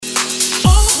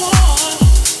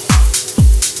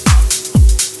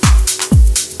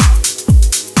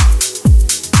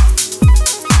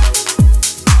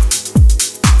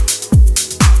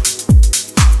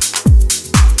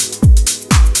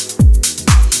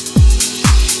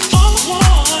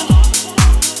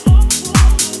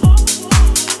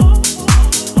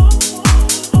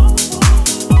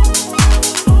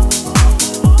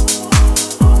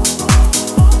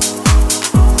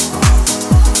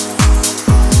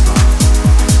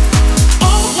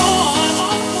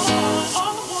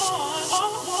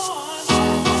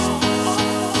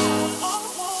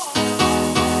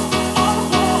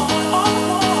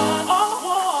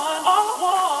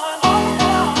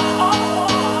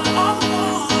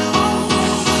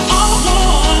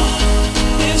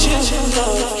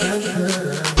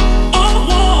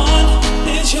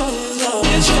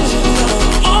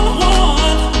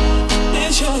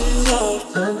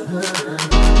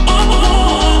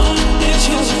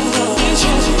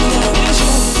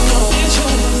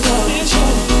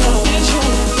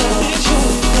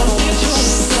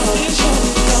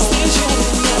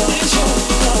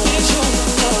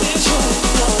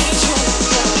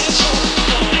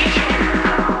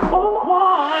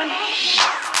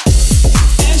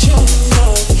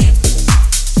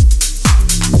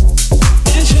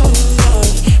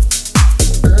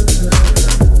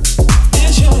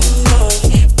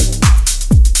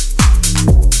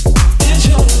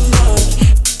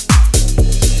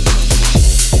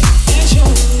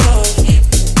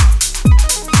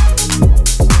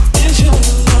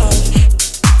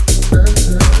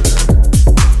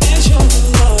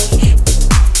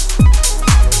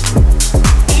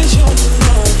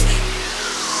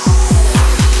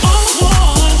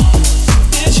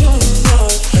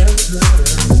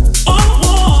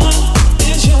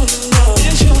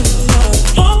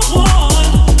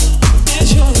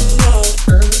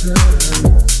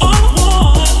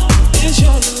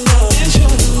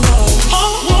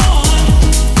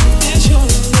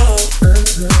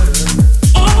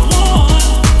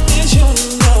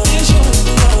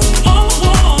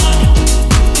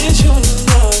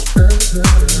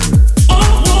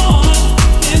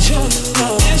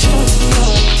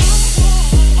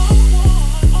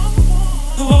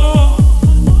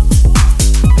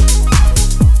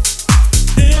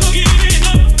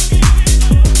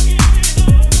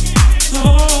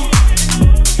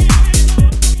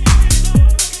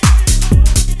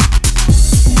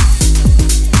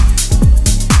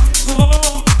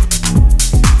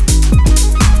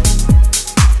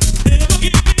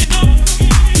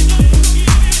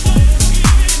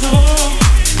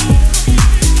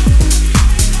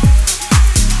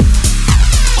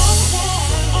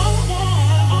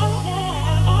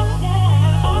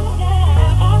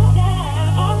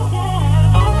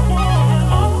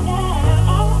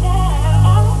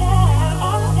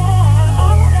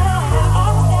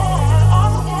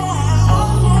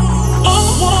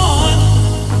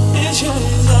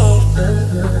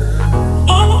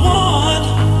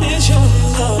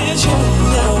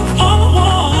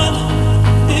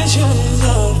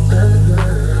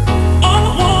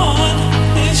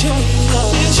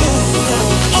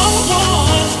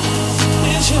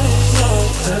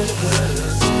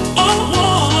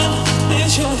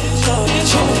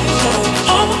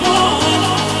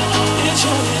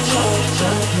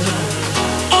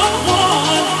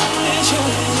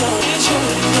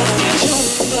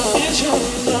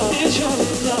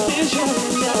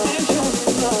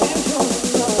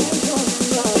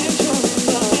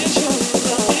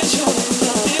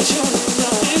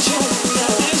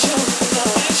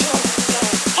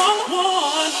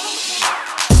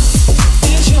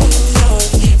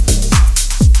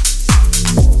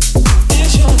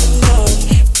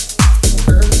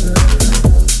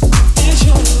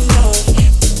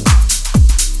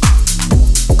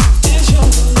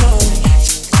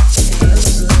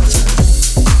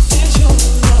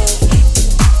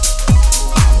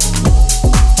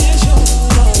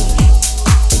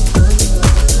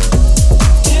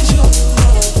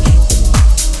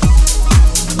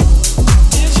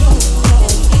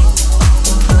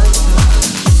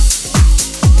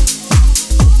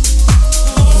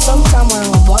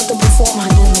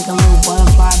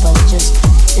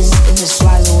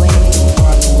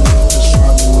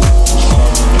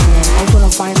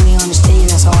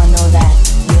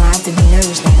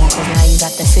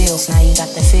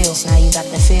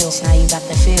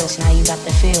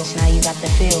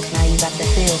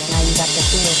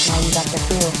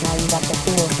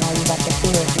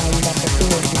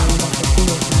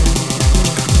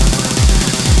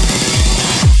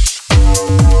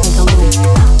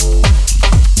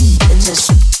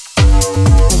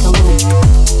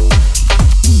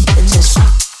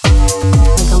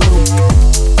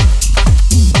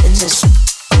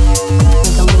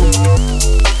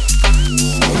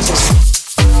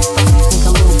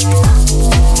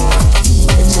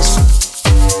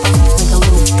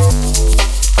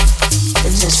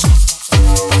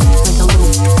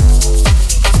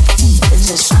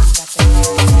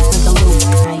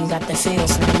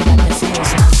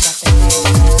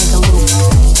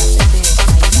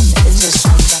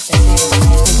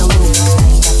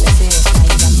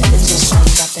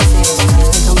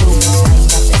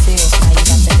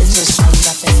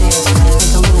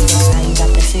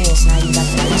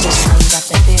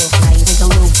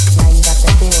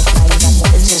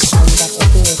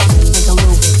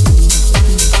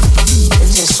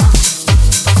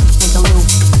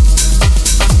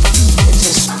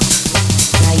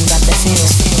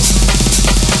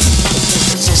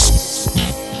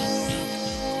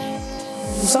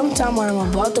Sometimes when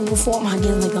I'm about to perform, I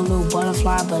get like a little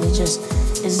butterfly, but it just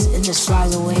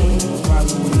flies away. And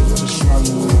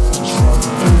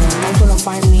that's when I'm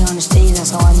finally on the stage.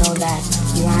 That's how I know that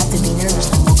you don't have to be nervous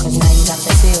no more. Cause now you got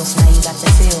the feels, now you got the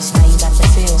feels, now you got the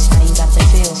feels, now you got the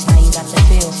feels, now you got the feels, now you got the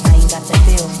feels, now you got the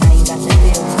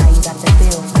feels, now you got the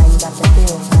feels, now you got the feels,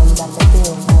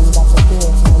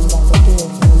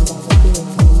 now you got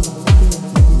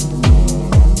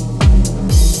the feels,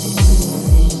 now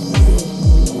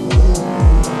you got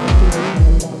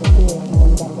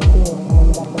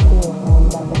the feels, now you got the feels, now you got the feels, now you got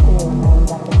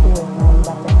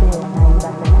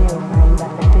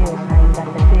the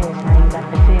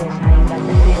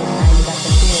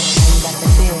feels.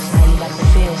 Feels,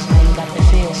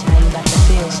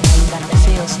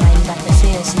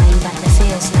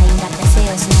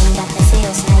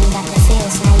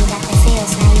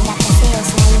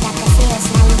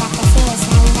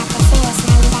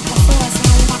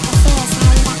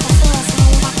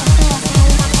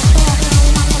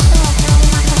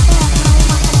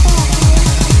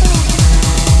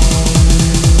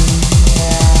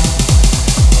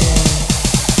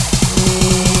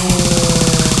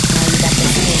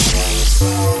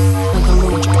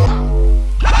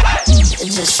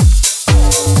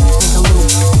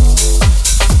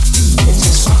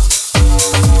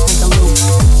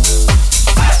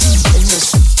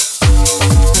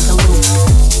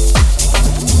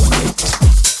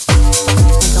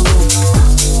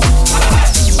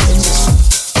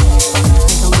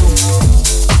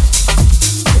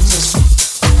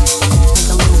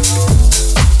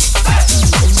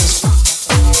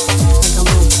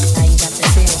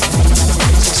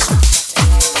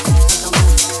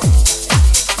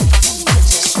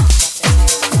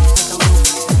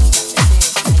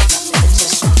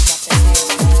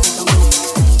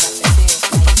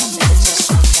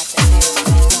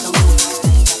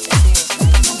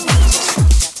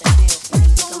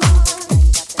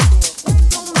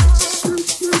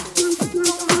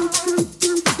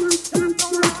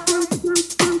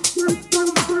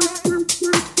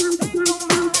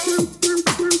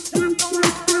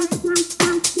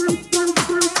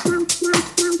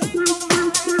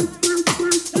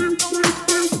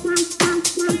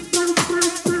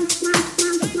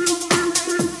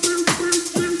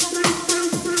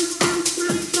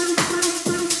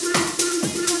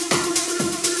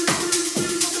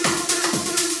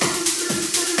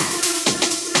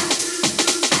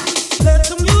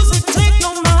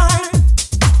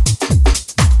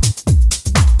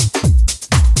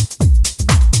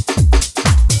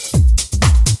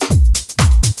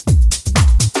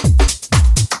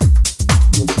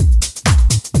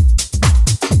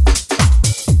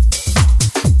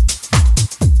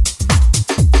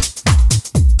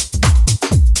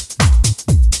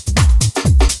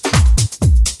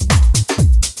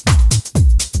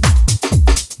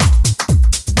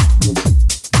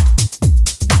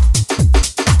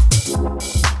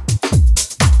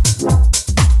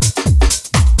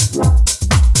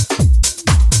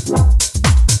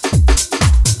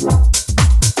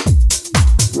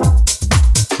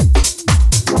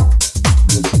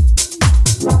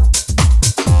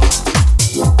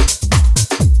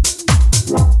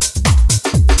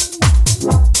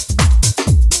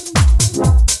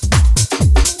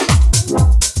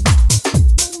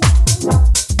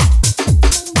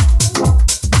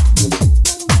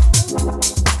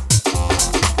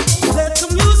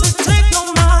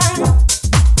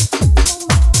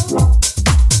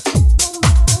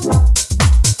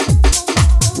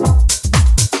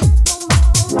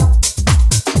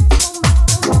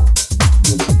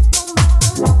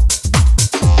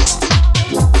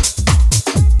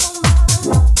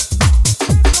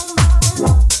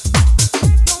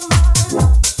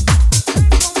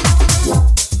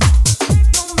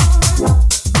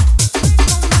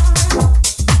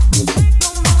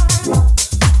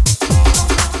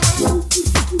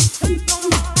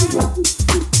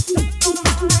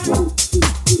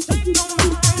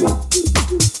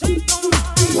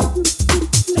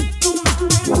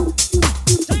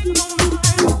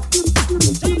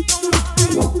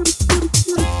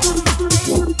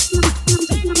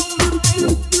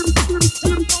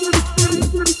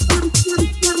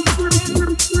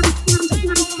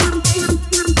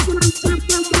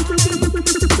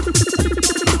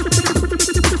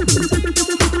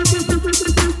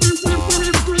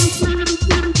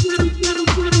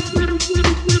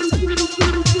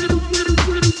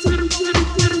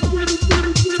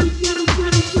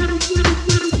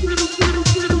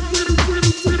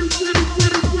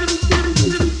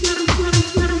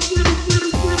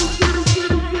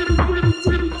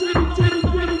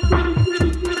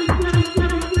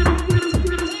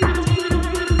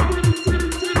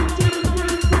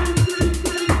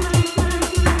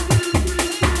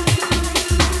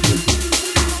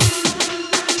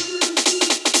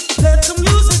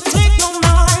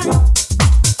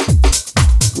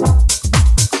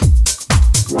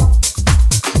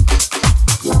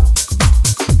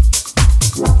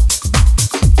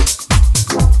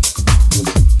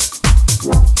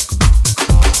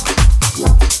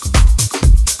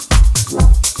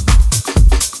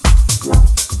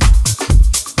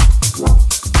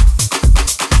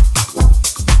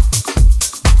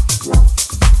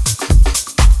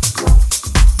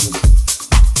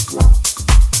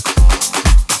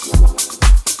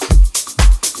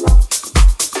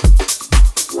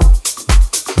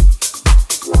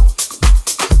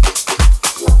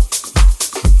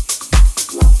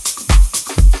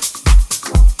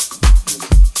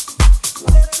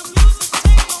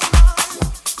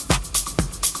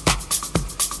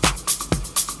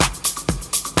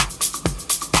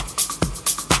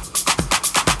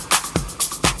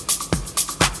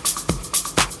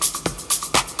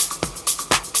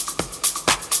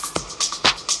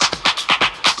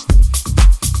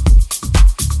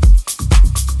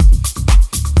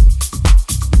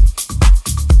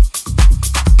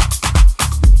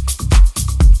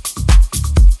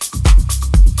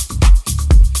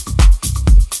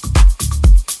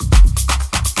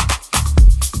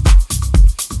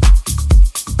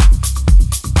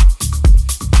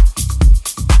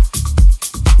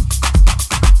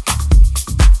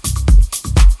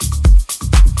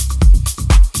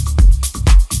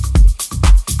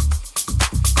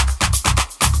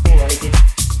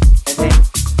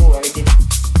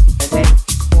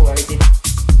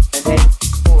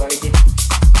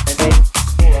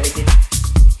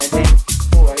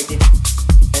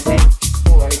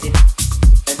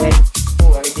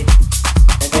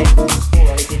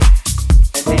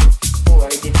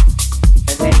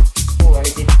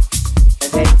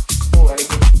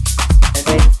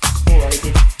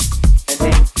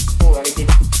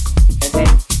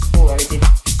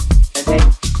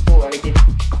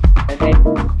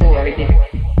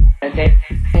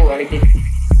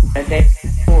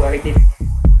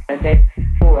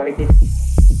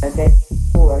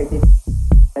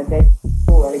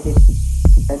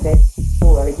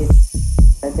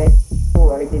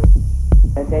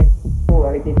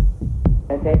 L'objectif à la terre de ma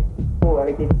mise. Je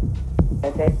crois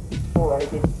que un des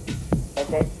retentissants procès que j'avais fait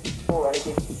il y a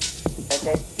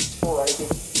 2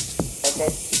 ou 3 ans a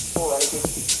fait jurisprudence sur le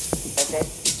sujet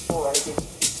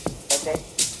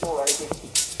ou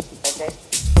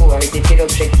avait été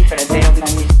l'objectif à la terre de ma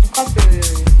mise. Je crois que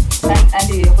un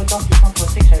des retentissants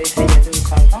procès que j'avais fait il y a 2 ou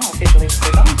 3 ans a fait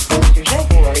jurisprudence sur le sujet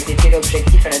ou avait été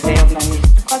l'objectif à la terre de ma mise.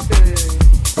 Je crois que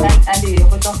un des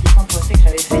retentissants procès que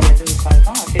j'avais fait il y a 2 ou 3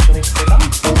 ans a fait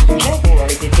jurisprudence sur le sujet ou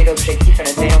avait été l'objectif à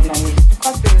la terre de ma mise. Je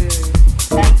crois que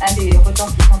un des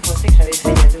retentissants procès que j'avais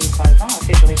fait il y a 2 ou 3 ans a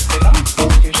fait jurisprudence sur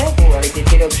le sujet ou avait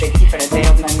été l'objectif à la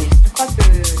terre de ma mise. Je crois que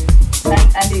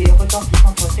un des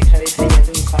retentissants procès que j'avais fait il y a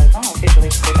 2 ou 3 ans a fait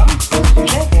jurisprudence sur le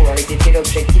sujet ou avait été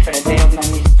l'objectif à la terre de ma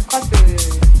mise. Je crois que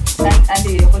un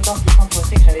des retentissants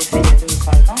procès que j'avais fait il y a 2 ou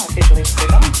 3 ans a fait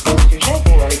jurisprudence sur le sujet ou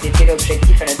avait été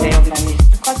l'objectif à la terre de ma mise.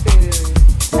 Je crois que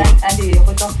un des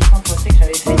retentissants procès que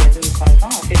j'avais fait il y a 2 ou 3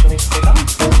 ans a fait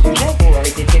jurisprudence sur le sujet ou avait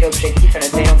été l'objectif à la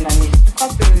terre de ma mise. Je crois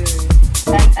que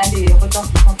un des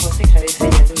retentissants procès que j'avais fait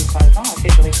il y a 2 ou 3 ans a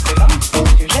fait jurisprudence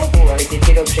ou avait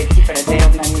été l'objectif à la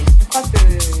terre de ma mise. Je crois que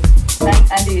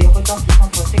un des retentissants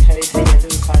procès que j'avais fait il y a 2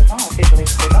 ou 3 ans a fait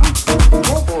jurisprudence sur le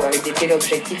sujet ou avait été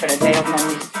l'objectif à la terre de ma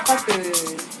mise. Je crois que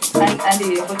un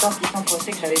des retentissants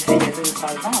procès que j'avais fait il y a 2 ou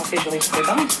 3 ans a fait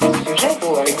jurisprudence sur le sujet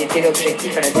ou avait été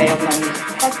l'objectif à la terre de ma mise.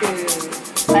 Je crois que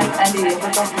un des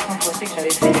retentissants procès que j'avais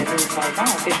fait il y a 2 ou 3 ans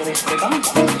a fait jurisprudence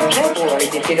sur le sujet ou avait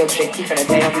été l'objectif à la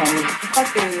terre de ma mise. Je crois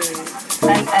que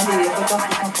un des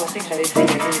retentissants procès que j'avais fait il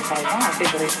y a 2 ou 3 ans a fait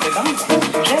jurisprudence sur le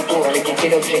sujet ou avait été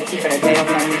l'objectif à la terre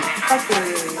de ma mise. Je crois que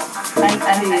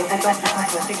un des retentissants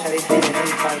procès que j'avais fait il y a 2 ou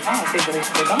 3 ans a fait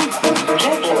jurisprudence sur le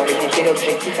sujet ou avait été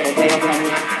l'objectif à la terre de ma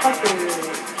mise. Je crois que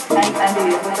un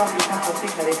des retentissants procès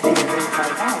que j'avais fait il y a 2 ou 3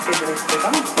 ans a fait jurisprudence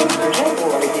sur le sujet ou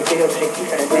avait été l'objectif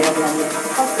à la terre de ma mise. Je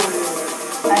crois que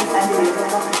un des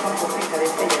retentissants procès que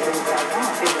j'avais fait il y a 2 ou 3 ans a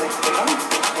fait jurisprudence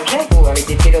sur le sujet ou avait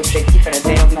été l'objectif à la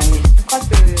terre de ma mise. Je crois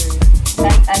que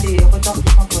un des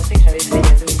retentissants procès que j'avais fait il y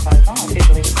a 2 ou 3 ans a fait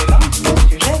jurisprudence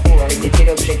ou avait été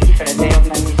l'objectif à la terre de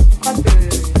ma mise. Je crois que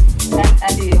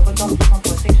un des retentissants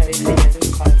procès que j'avais fait il y a 2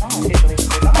 ou 3 ans a fait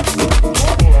jurisprudence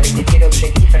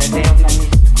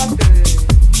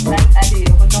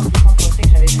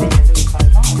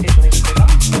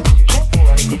sur le sujet ou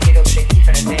avait été l'objectif à la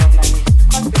terre de ma mise. Je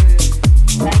crois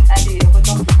que un des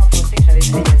retentissants procès que j'avais fait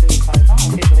il y a 2 ou 3 ans a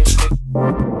fait jurisprudence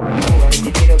ou avait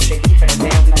été l'objectif à la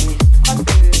terre de ma mise. Je crois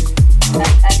que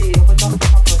un des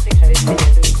retentissants procès que j'avais fait il y a 2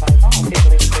 ou 3 ans a fait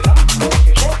jurisprudence sur le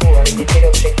sujet ou avait été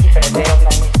l'objectif à la terre de ma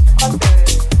mise. Je crois que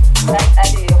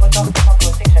un des retentissants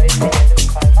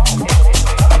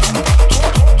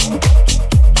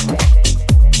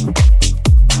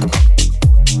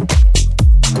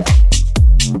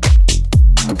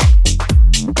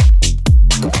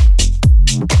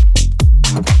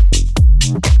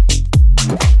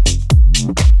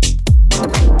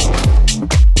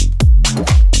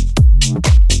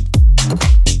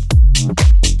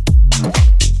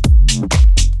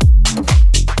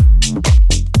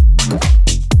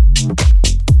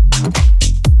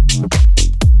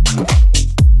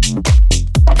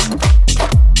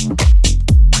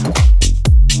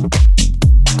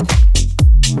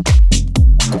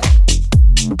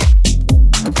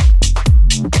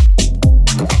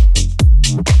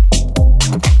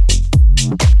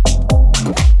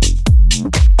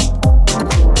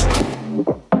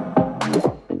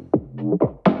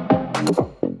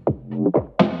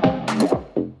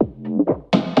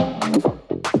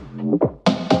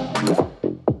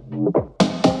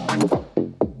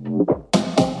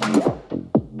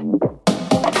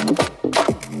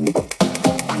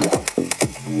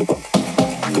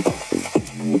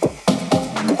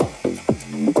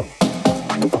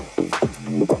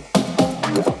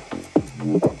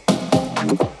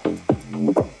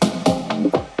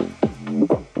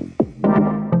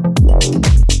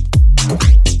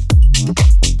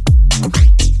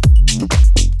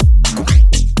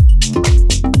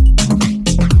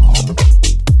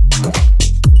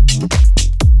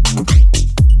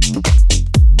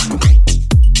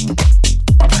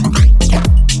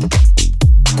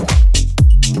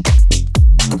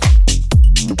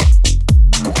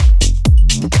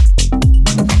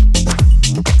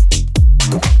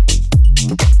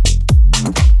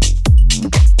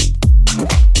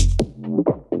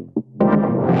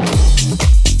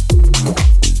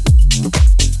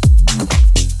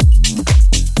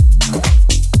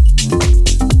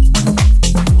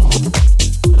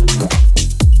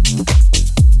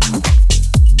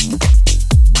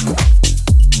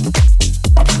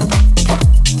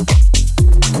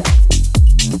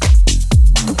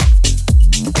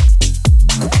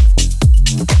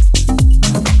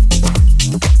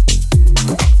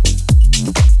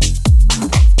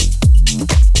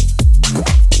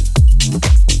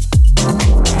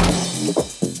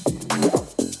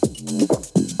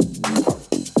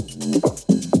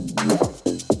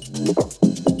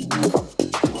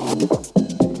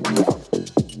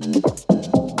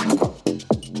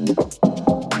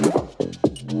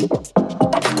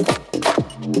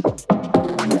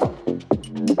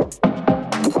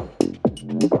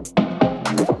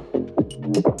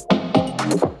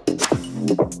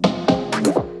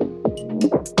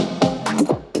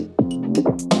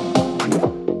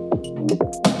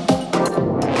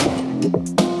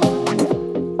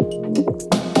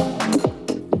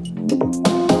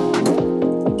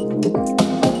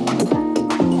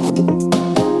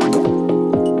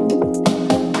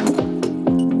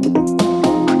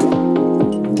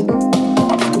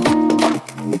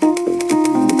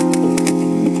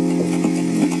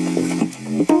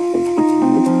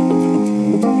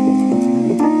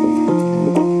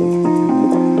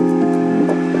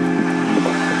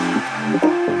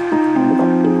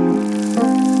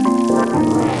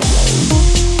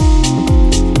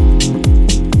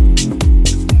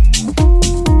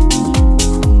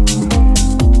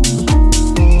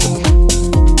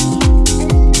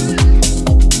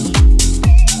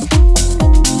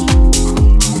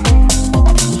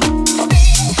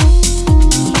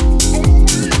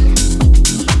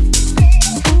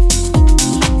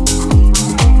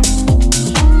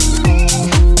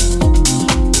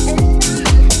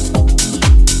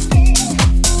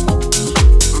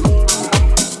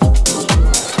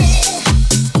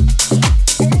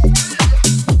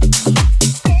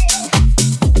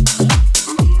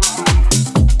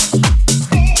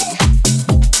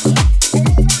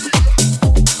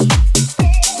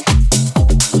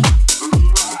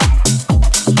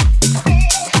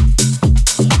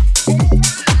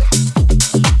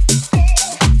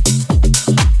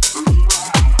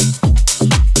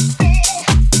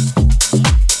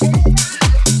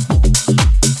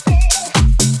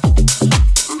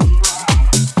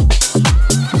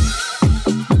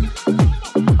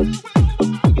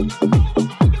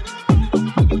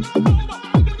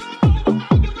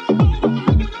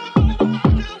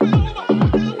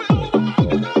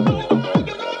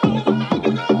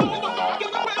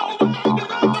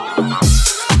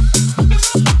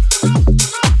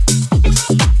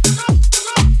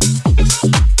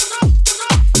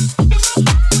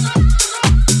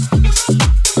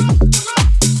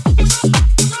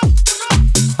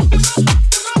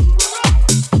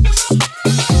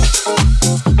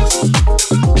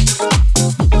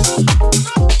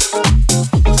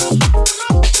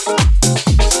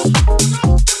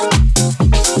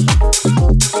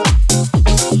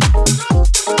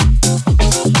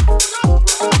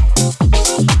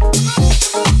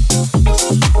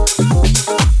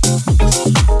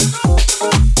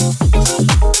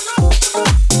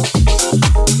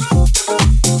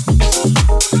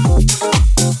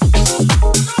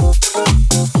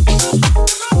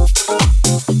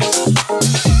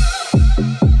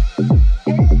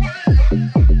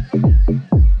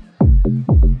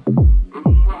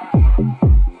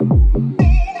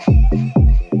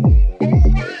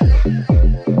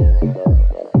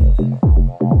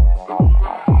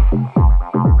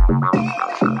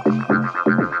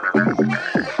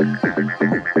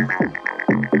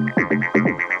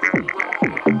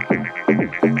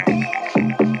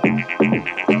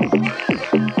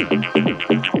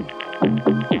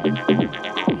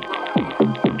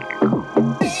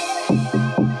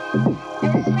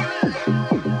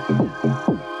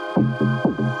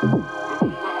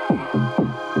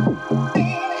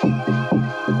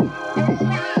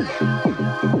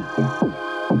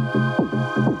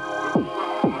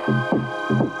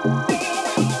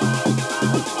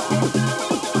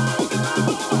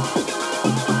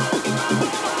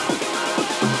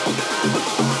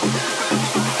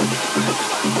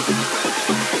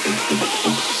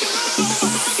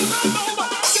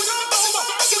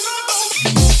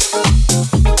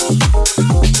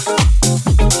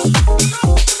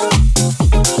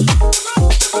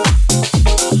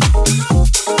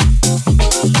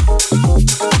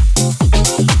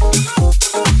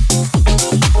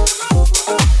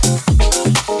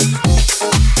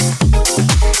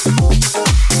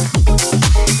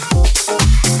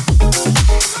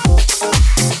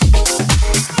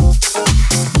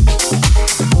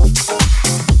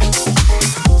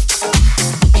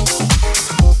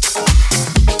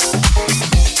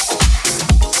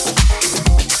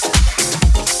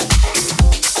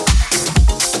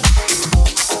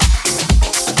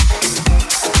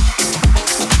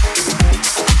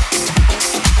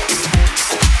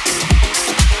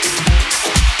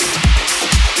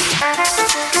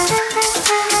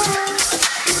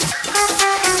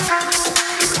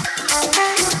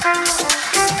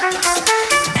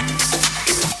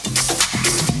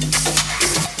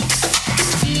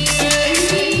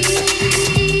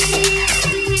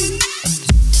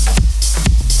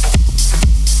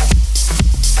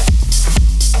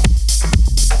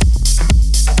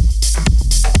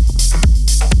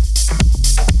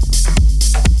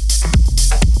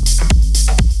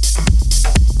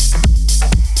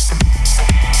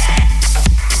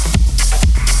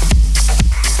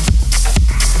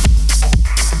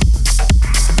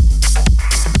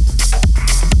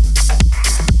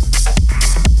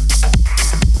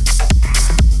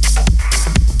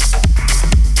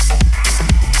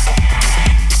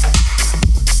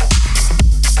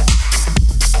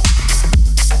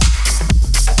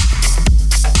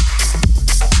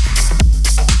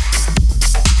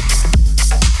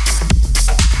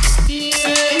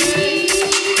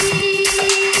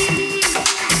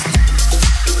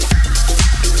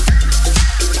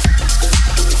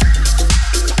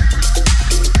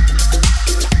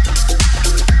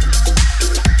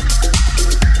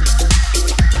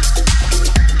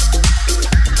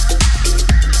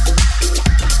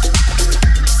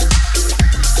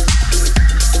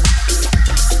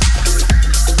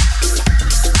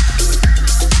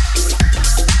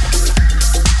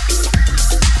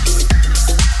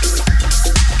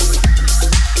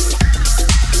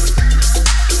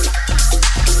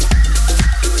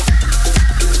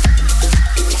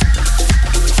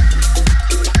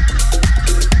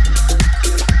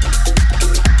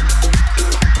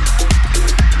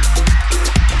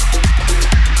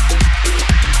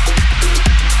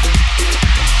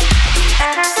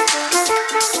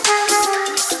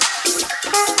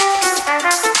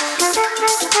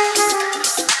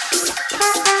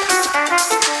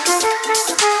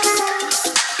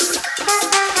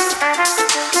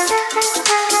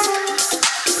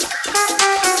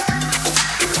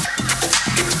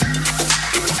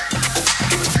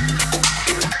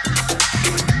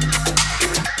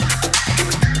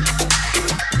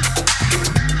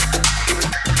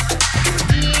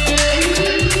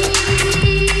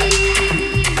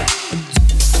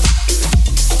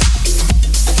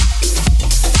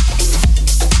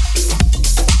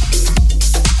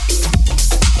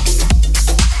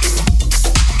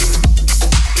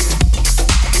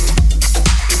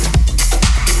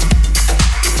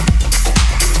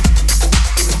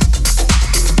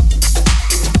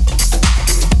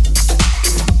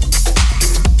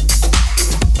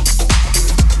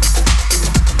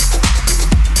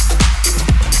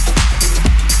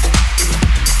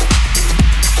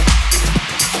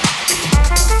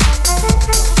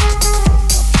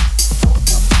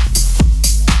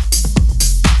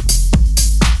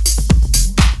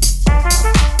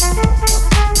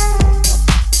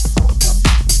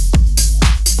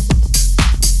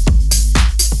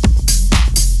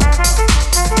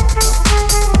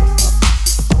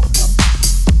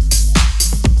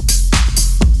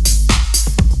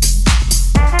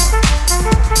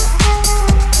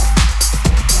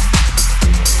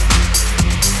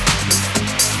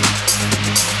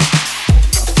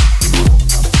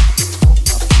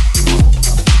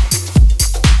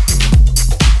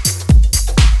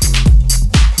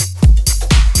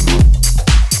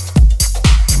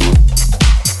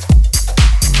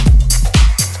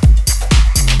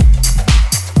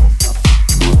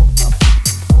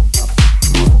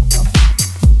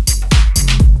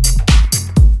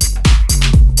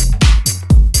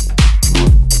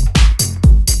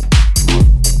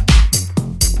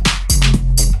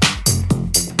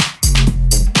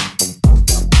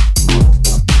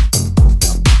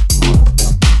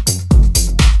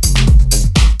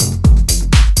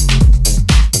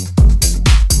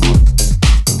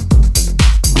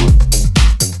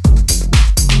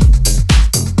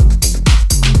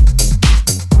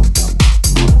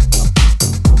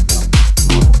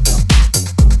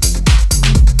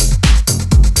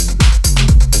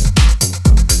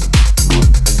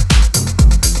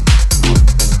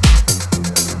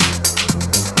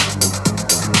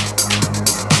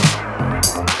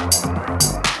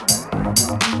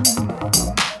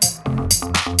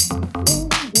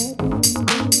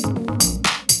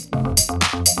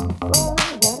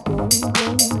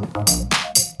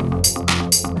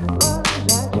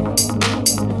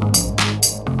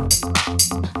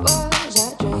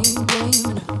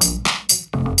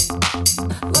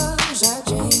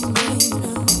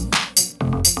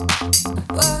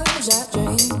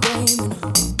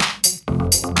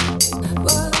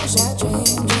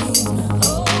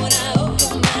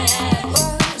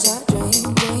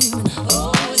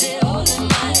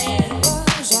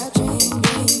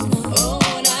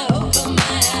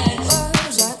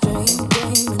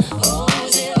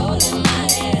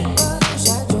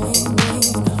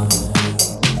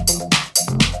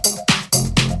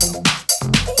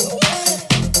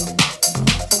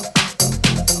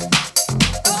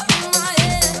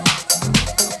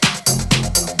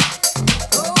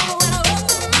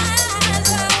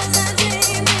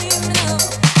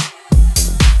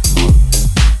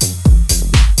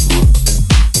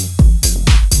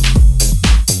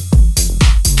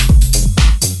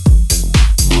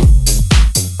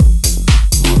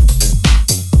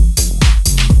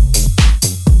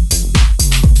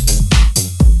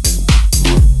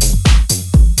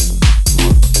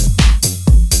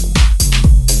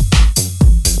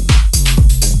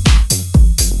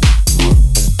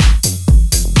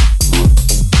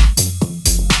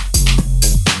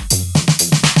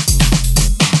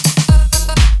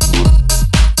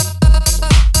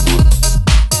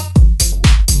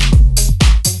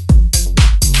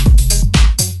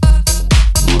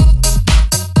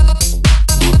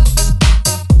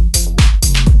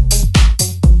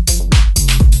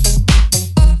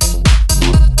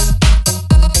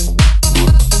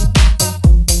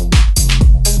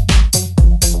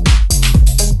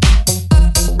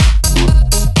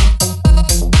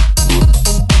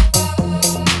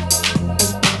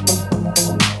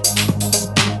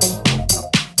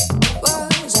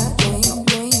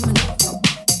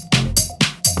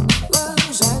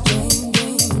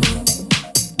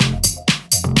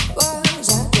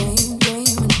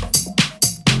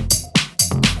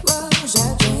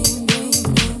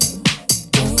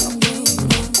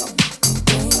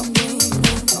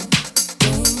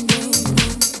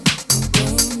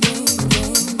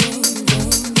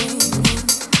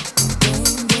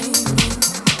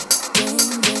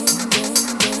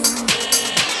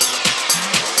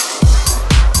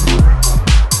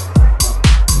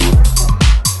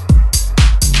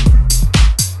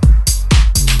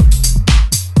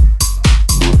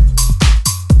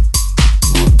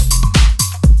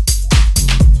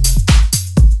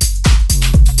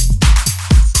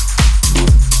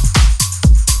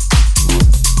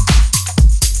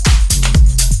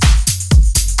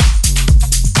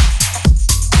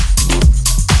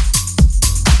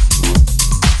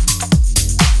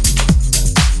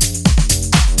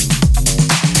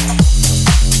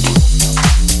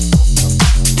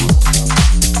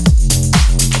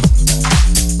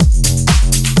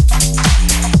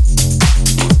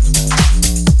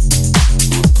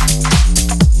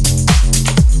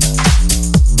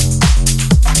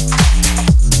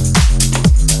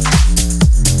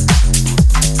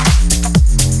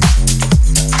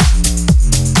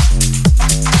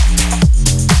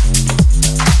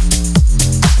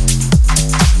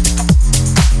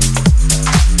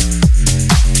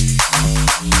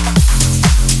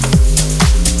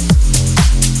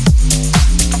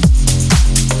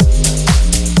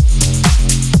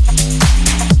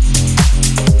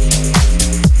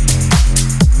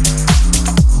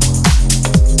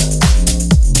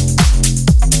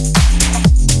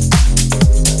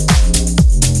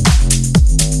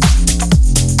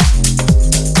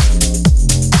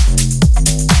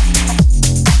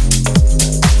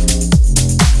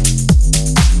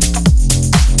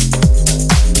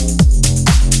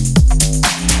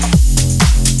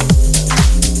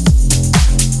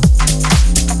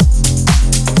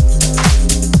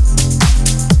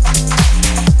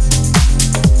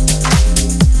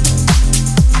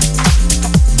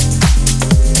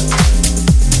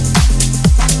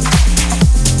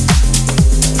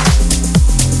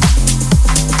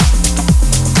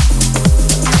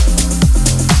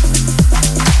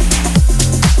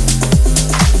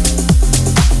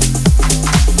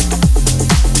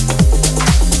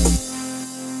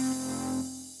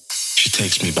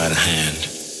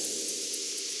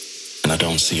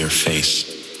see her face.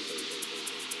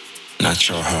 Not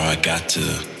sure how I got to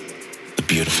the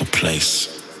beautiful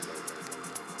place.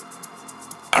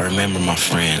 I remember my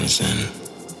friends in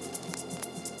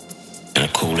a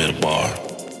cool little bar.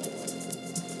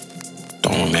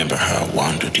 Don't remember how I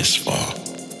wandered this far.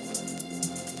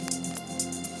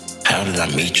 How did I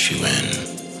meet you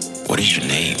and what is your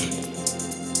name?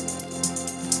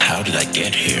 How did I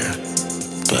get here?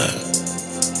 But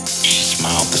she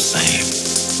smiled the same.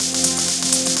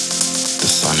 The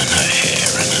sun in her hair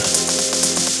and a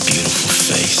beautiful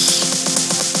face.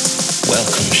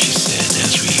 Welcome, she said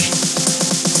as we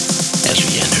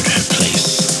entered her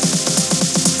place.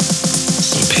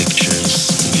 Some pictures,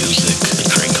 some music, a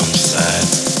drink on the side.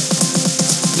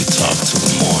 We talked till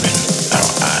the morning,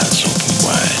 our eyes open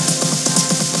wide.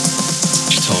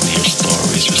 She told me her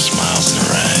stories with smiles in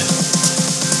her eyes.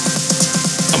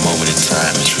 A moment in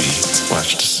time as we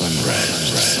watched the sunrise.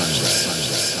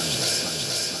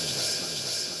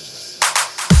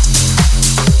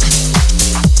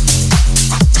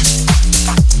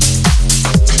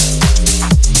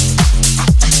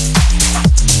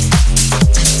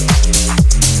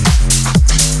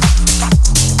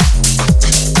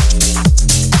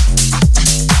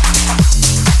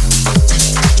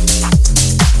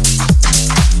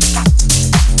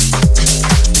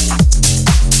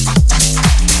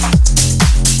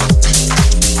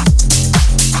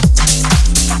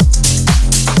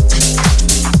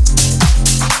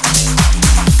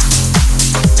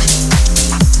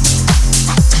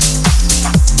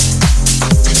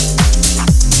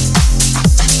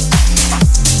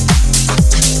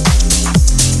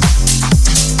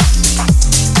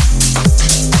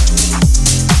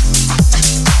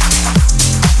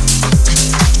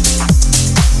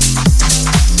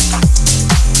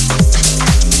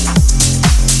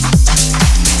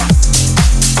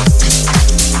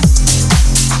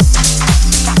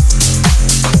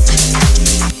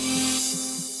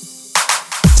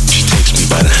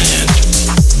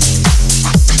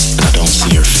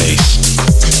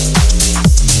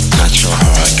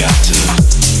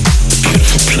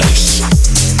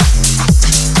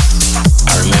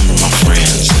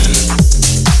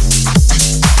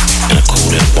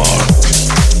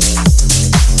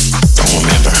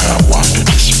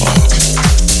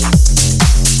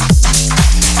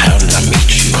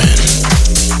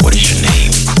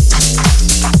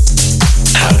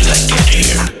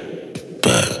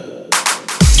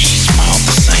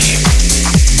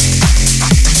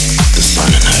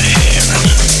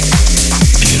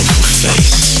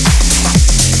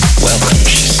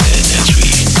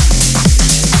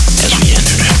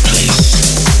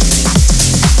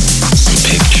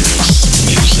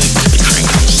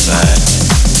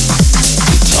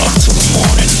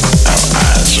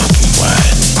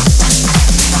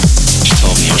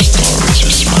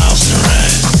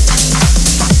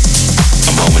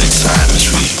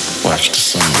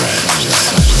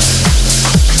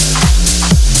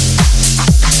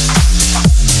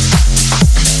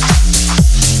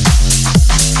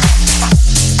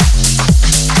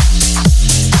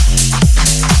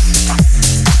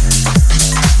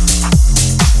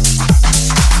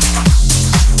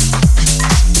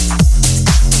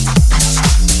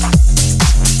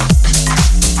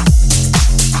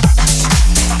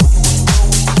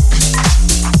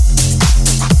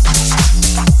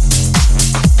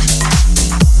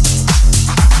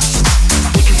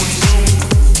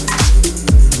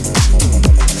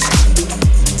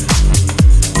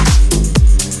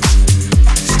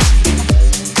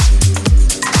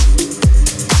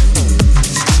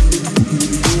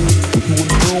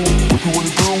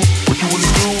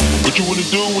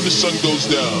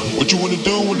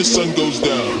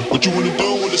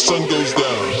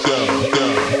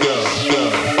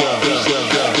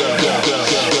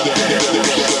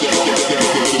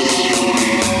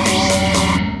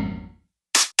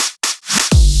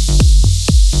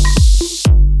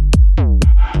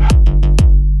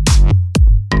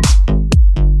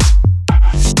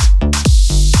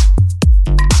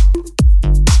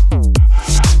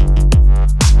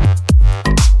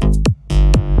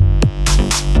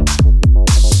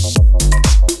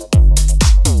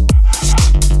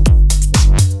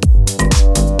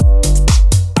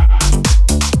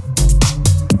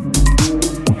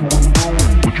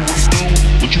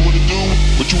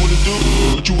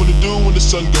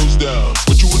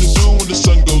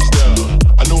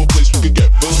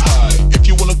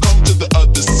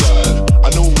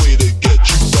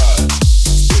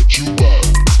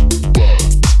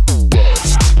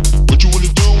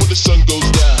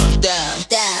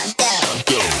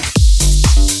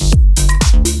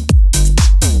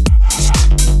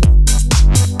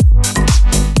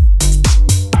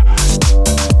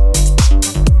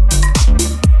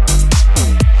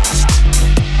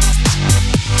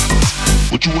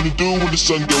 What you wanna do when the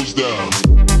sun goes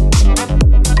down?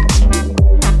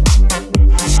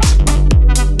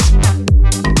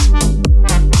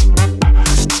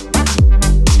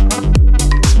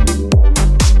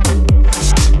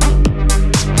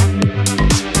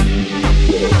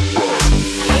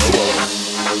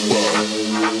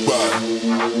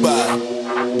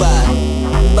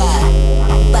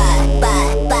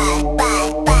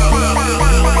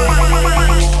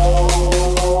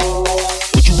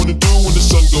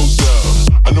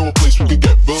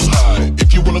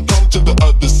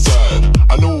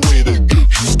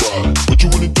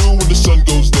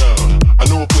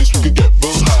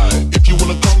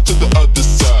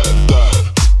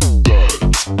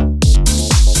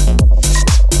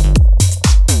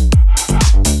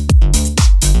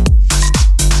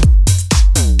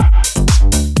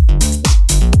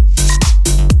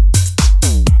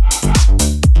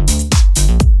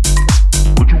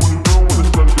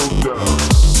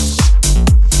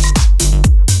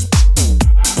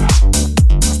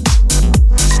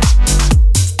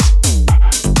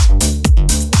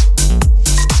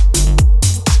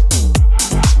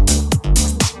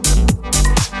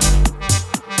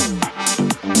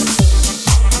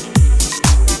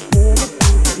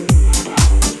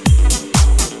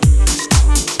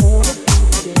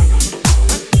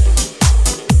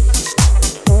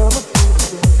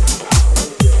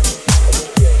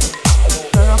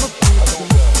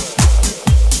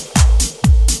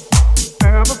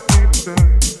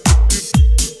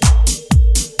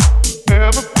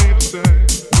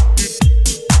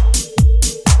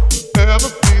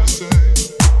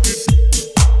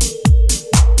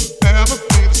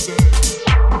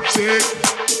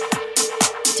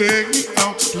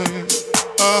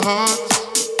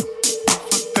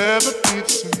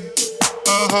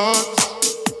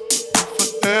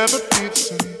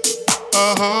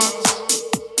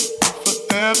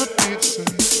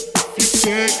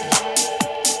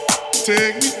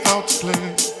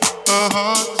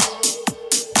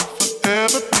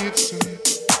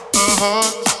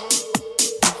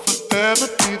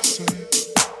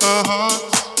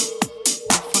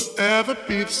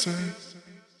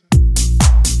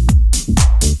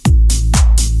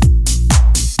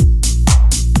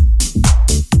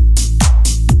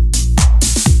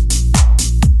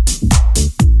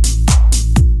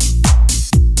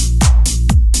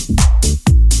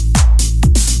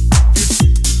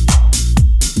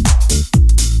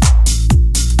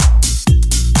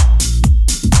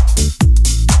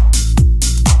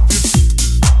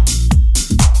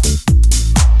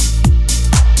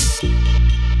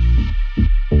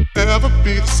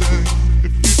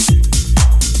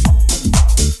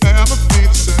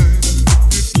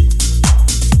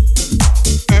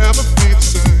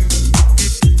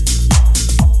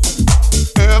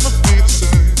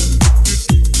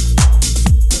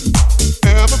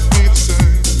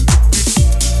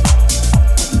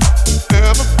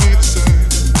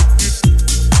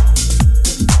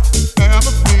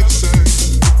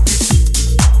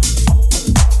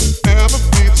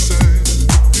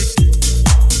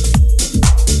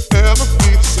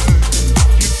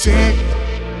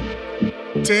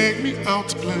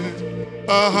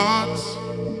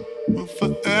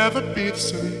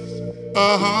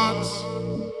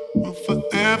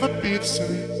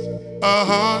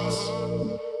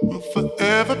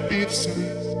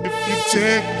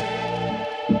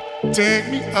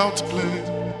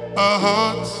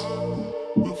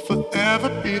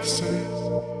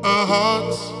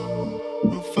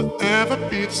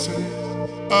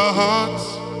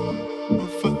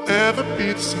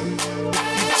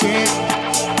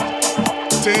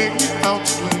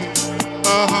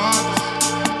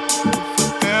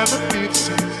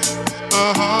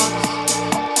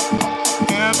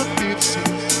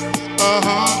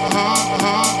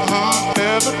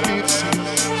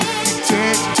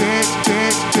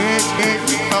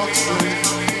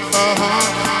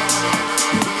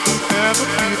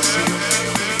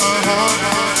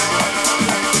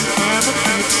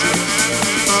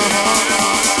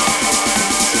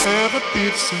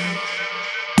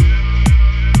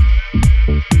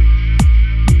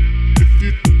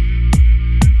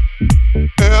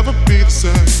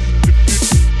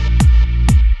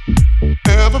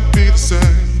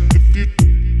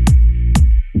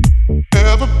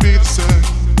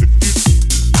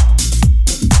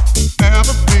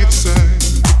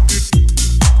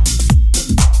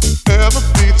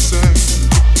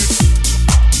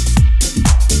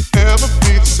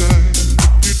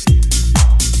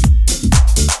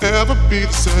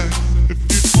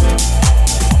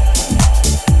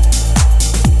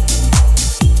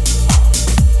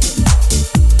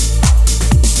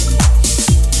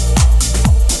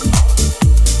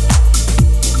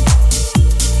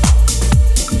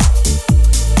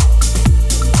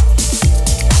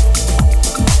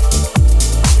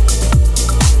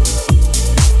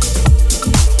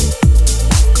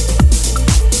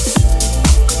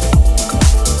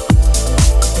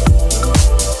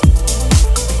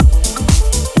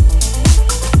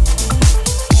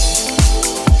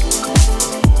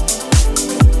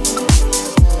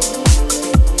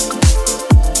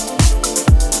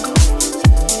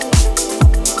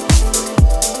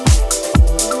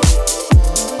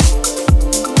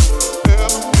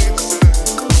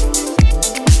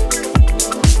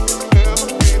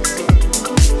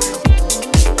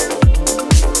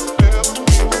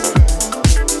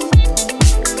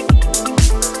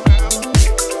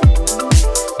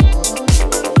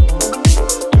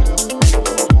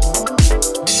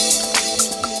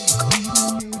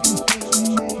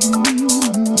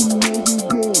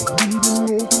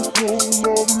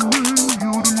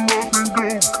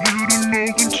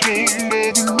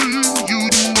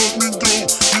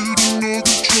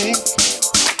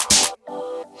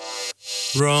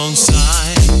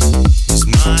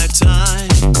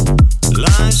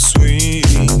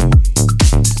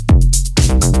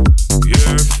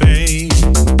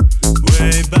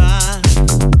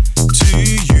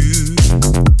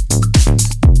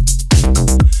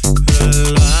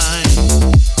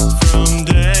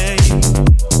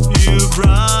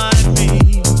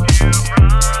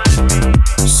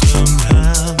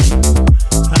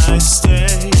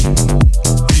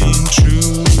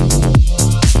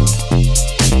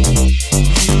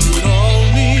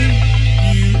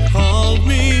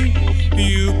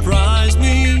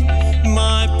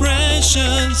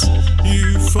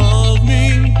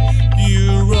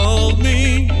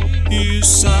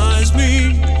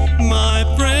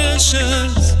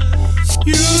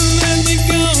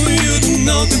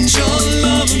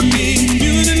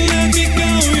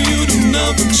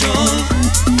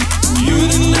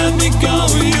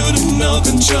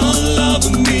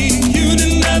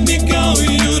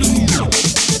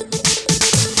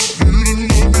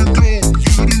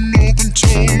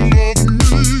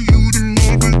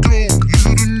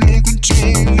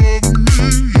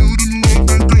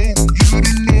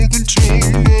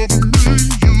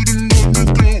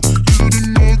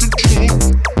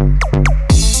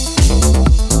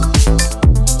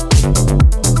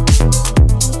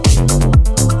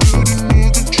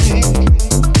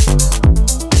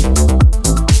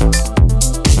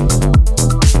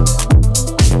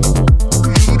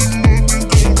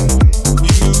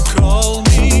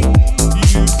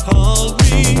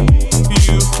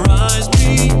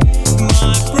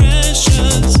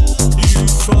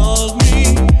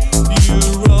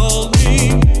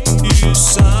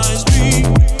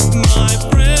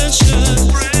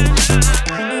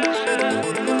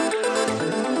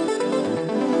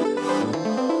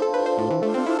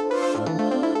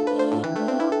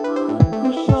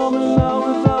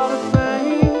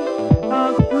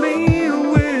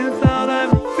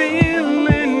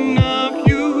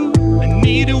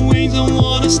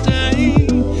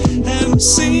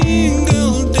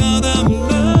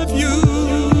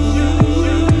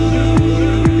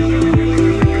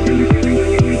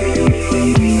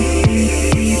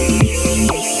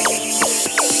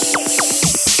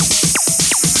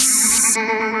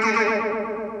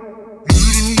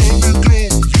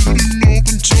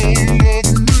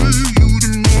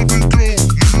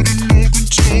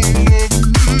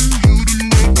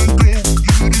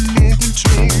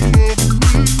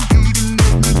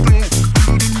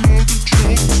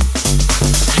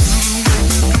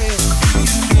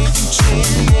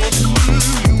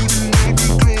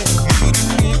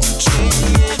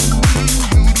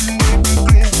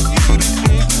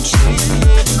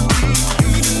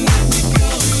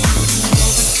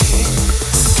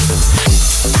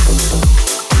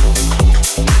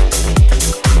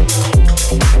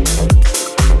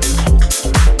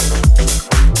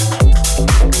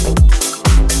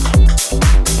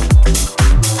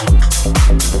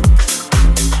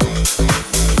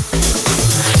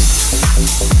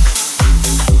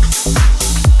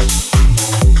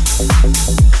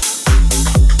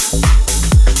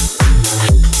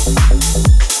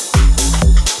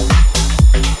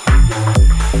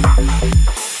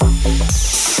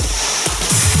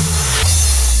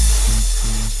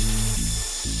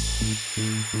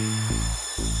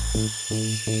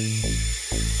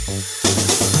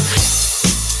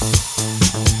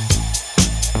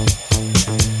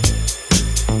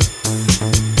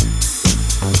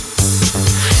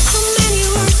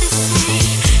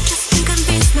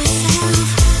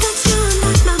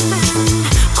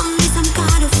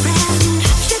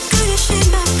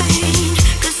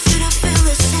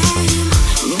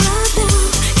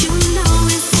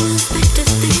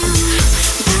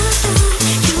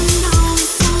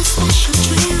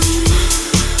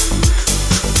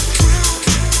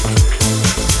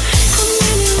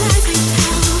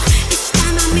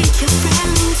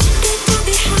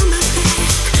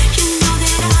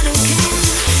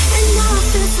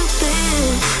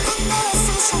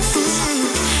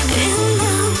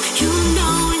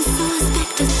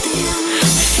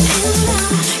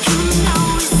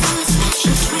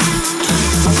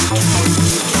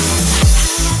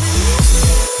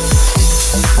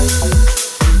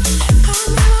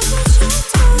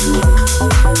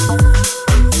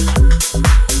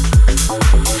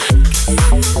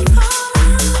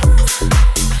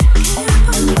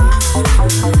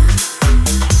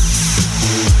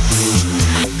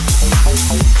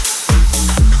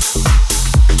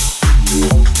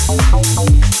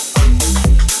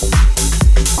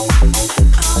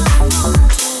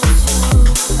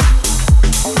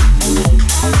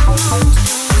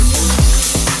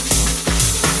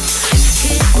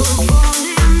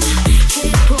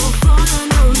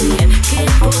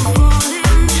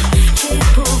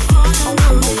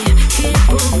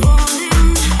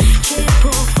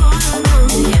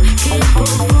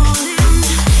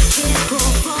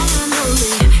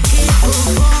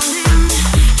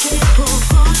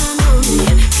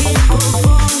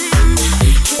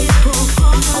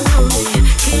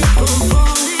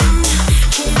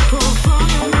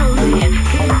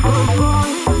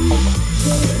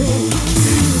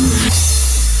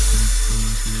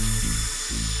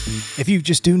 If you've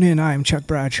just tuned in, I am Chuck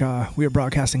Bradshaw. We are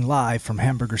broadcasting live from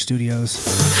Hamburger Studios.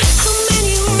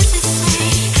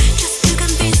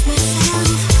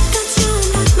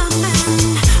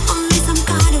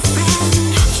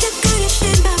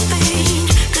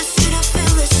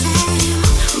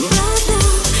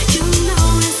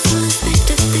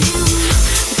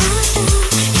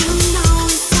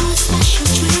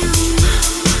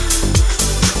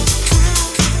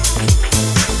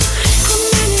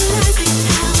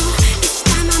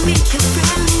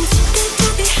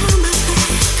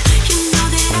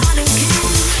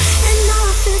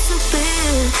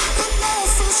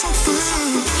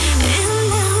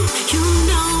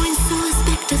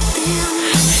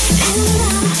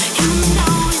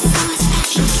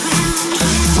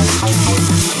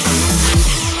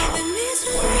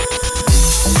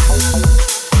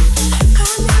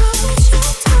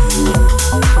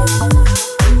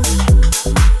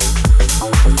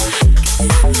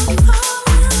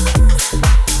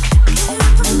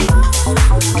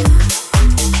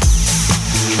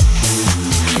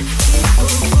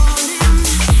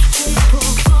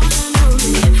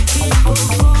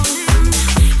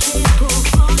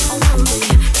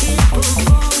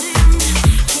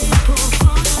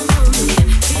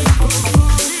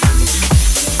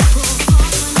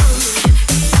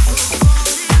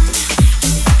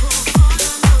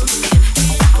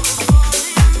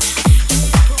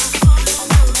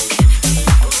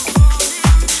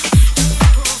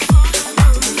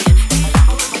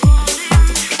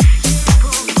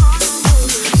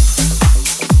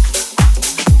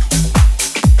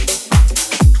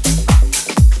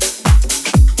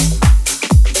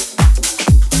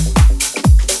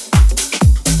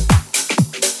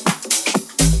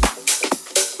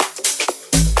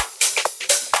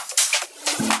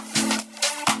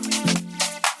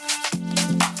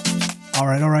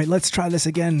 let's try this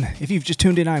again. If you've just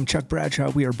tuned in, I'm Chuck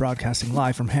Bradshaw. We are broadcasting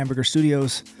live from Hamburger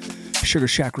Studios,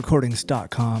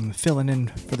 SugarShackRecordings.com, filling in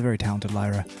for the very talented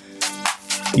Lyra.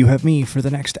 You have me for the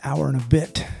next hour and a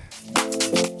bit.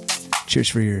 Cheers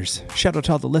for your ears. Shout out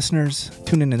to all the listeners.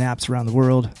 Tune in apps around the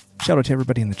world. Shout out to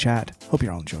everybody in the chat. Hope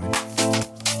you're all enjoying.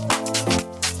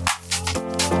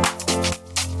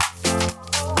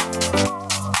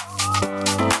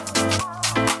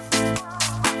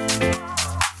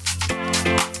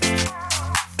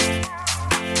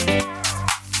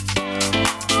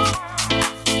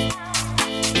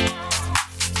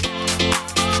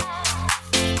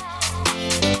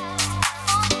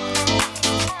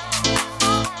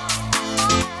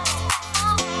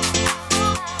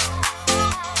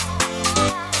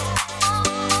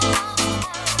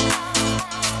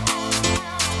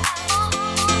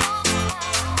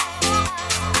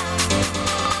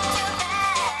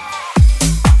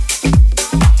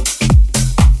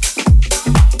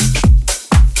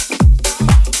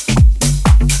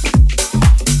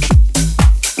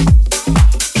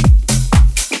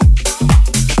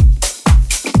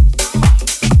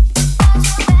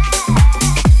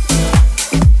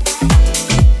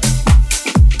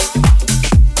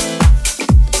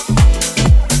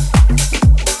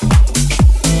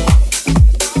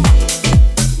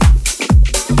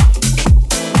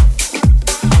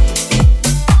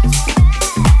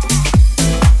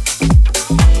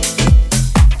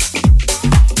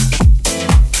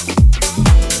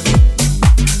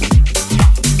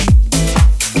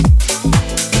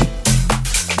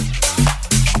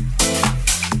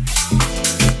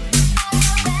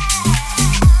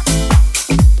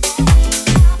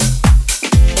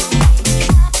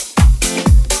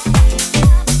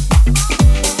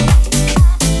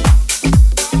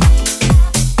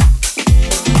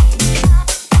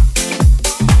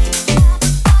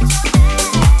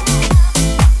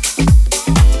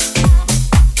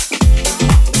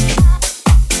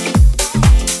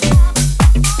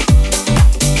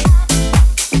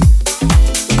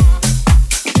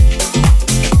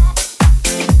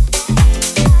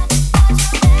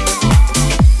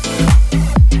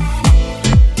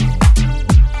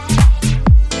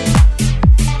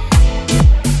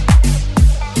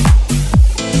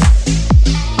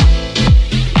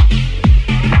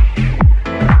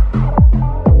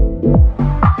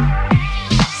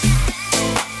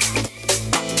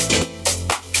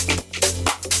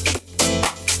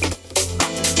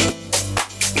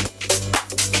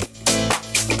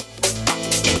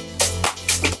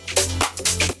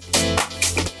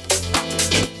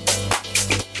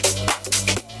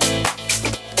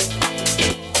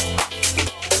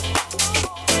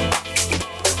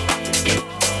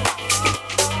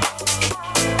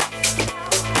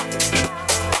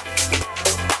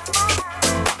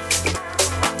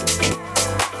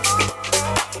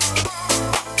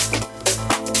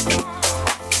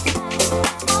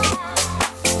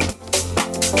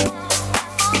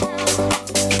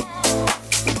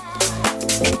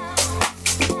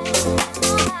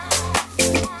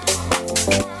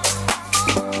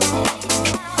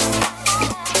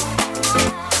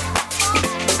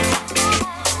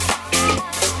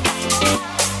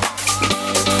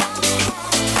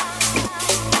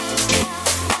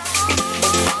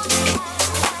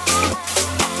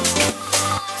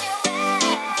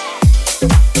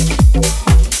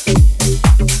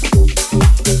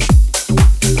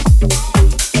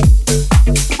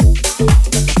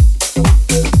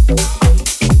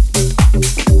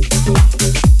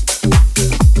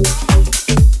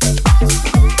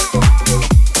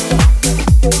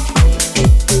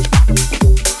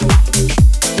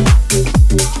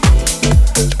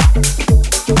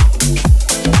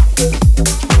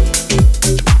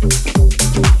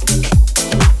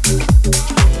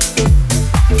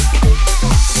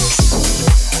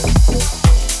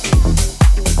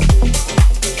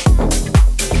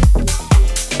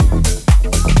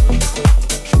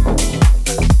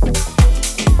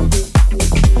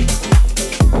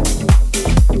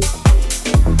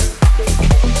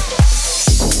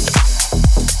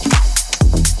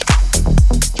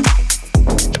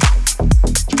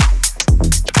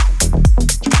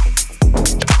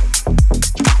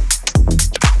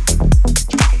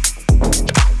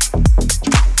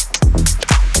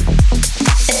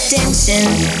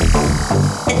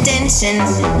 Attention,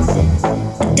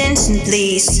 attention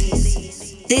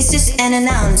please. This is an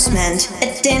announcement.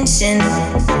 Attention,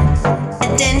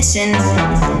 attention,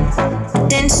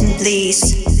 attention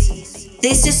please.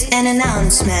 This is an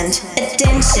announcement.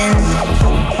 Attention,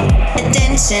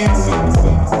 attention,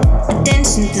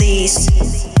 attention please.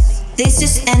 This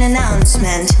is an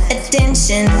announcement.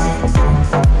 Attention,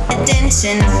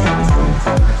 Attention,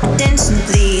 attention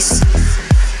please.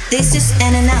 This is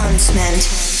an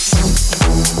announcement.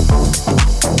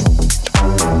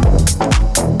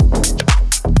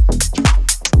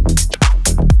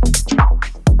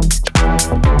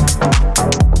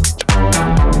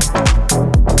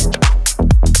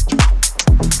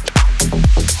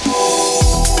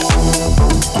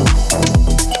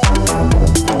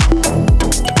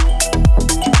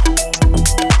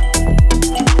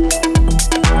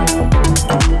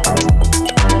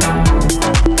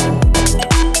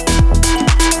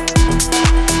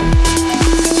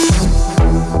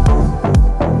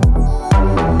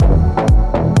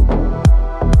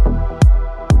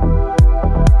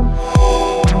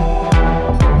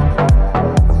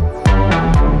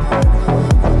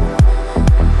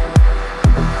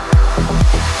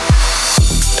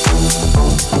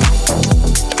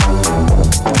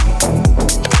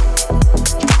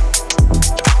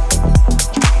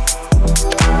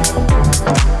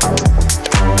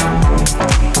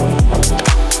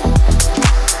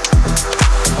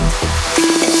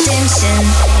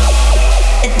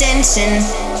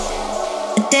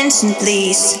 Attention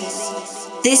please.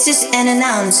 This is an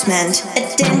announcement.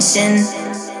 Attention.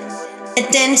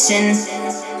 Attention.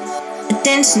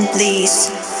 Attention please.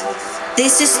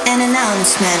 This is an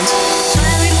announcement.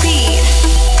 I repeat.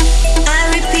 I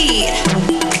repeat.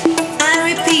 I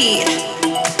repeat.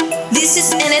 This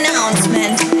is an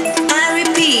announcement. I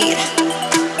repeat.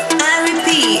 I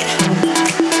repeat.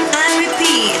 I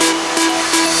repeat.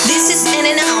 This is an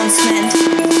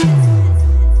announcement.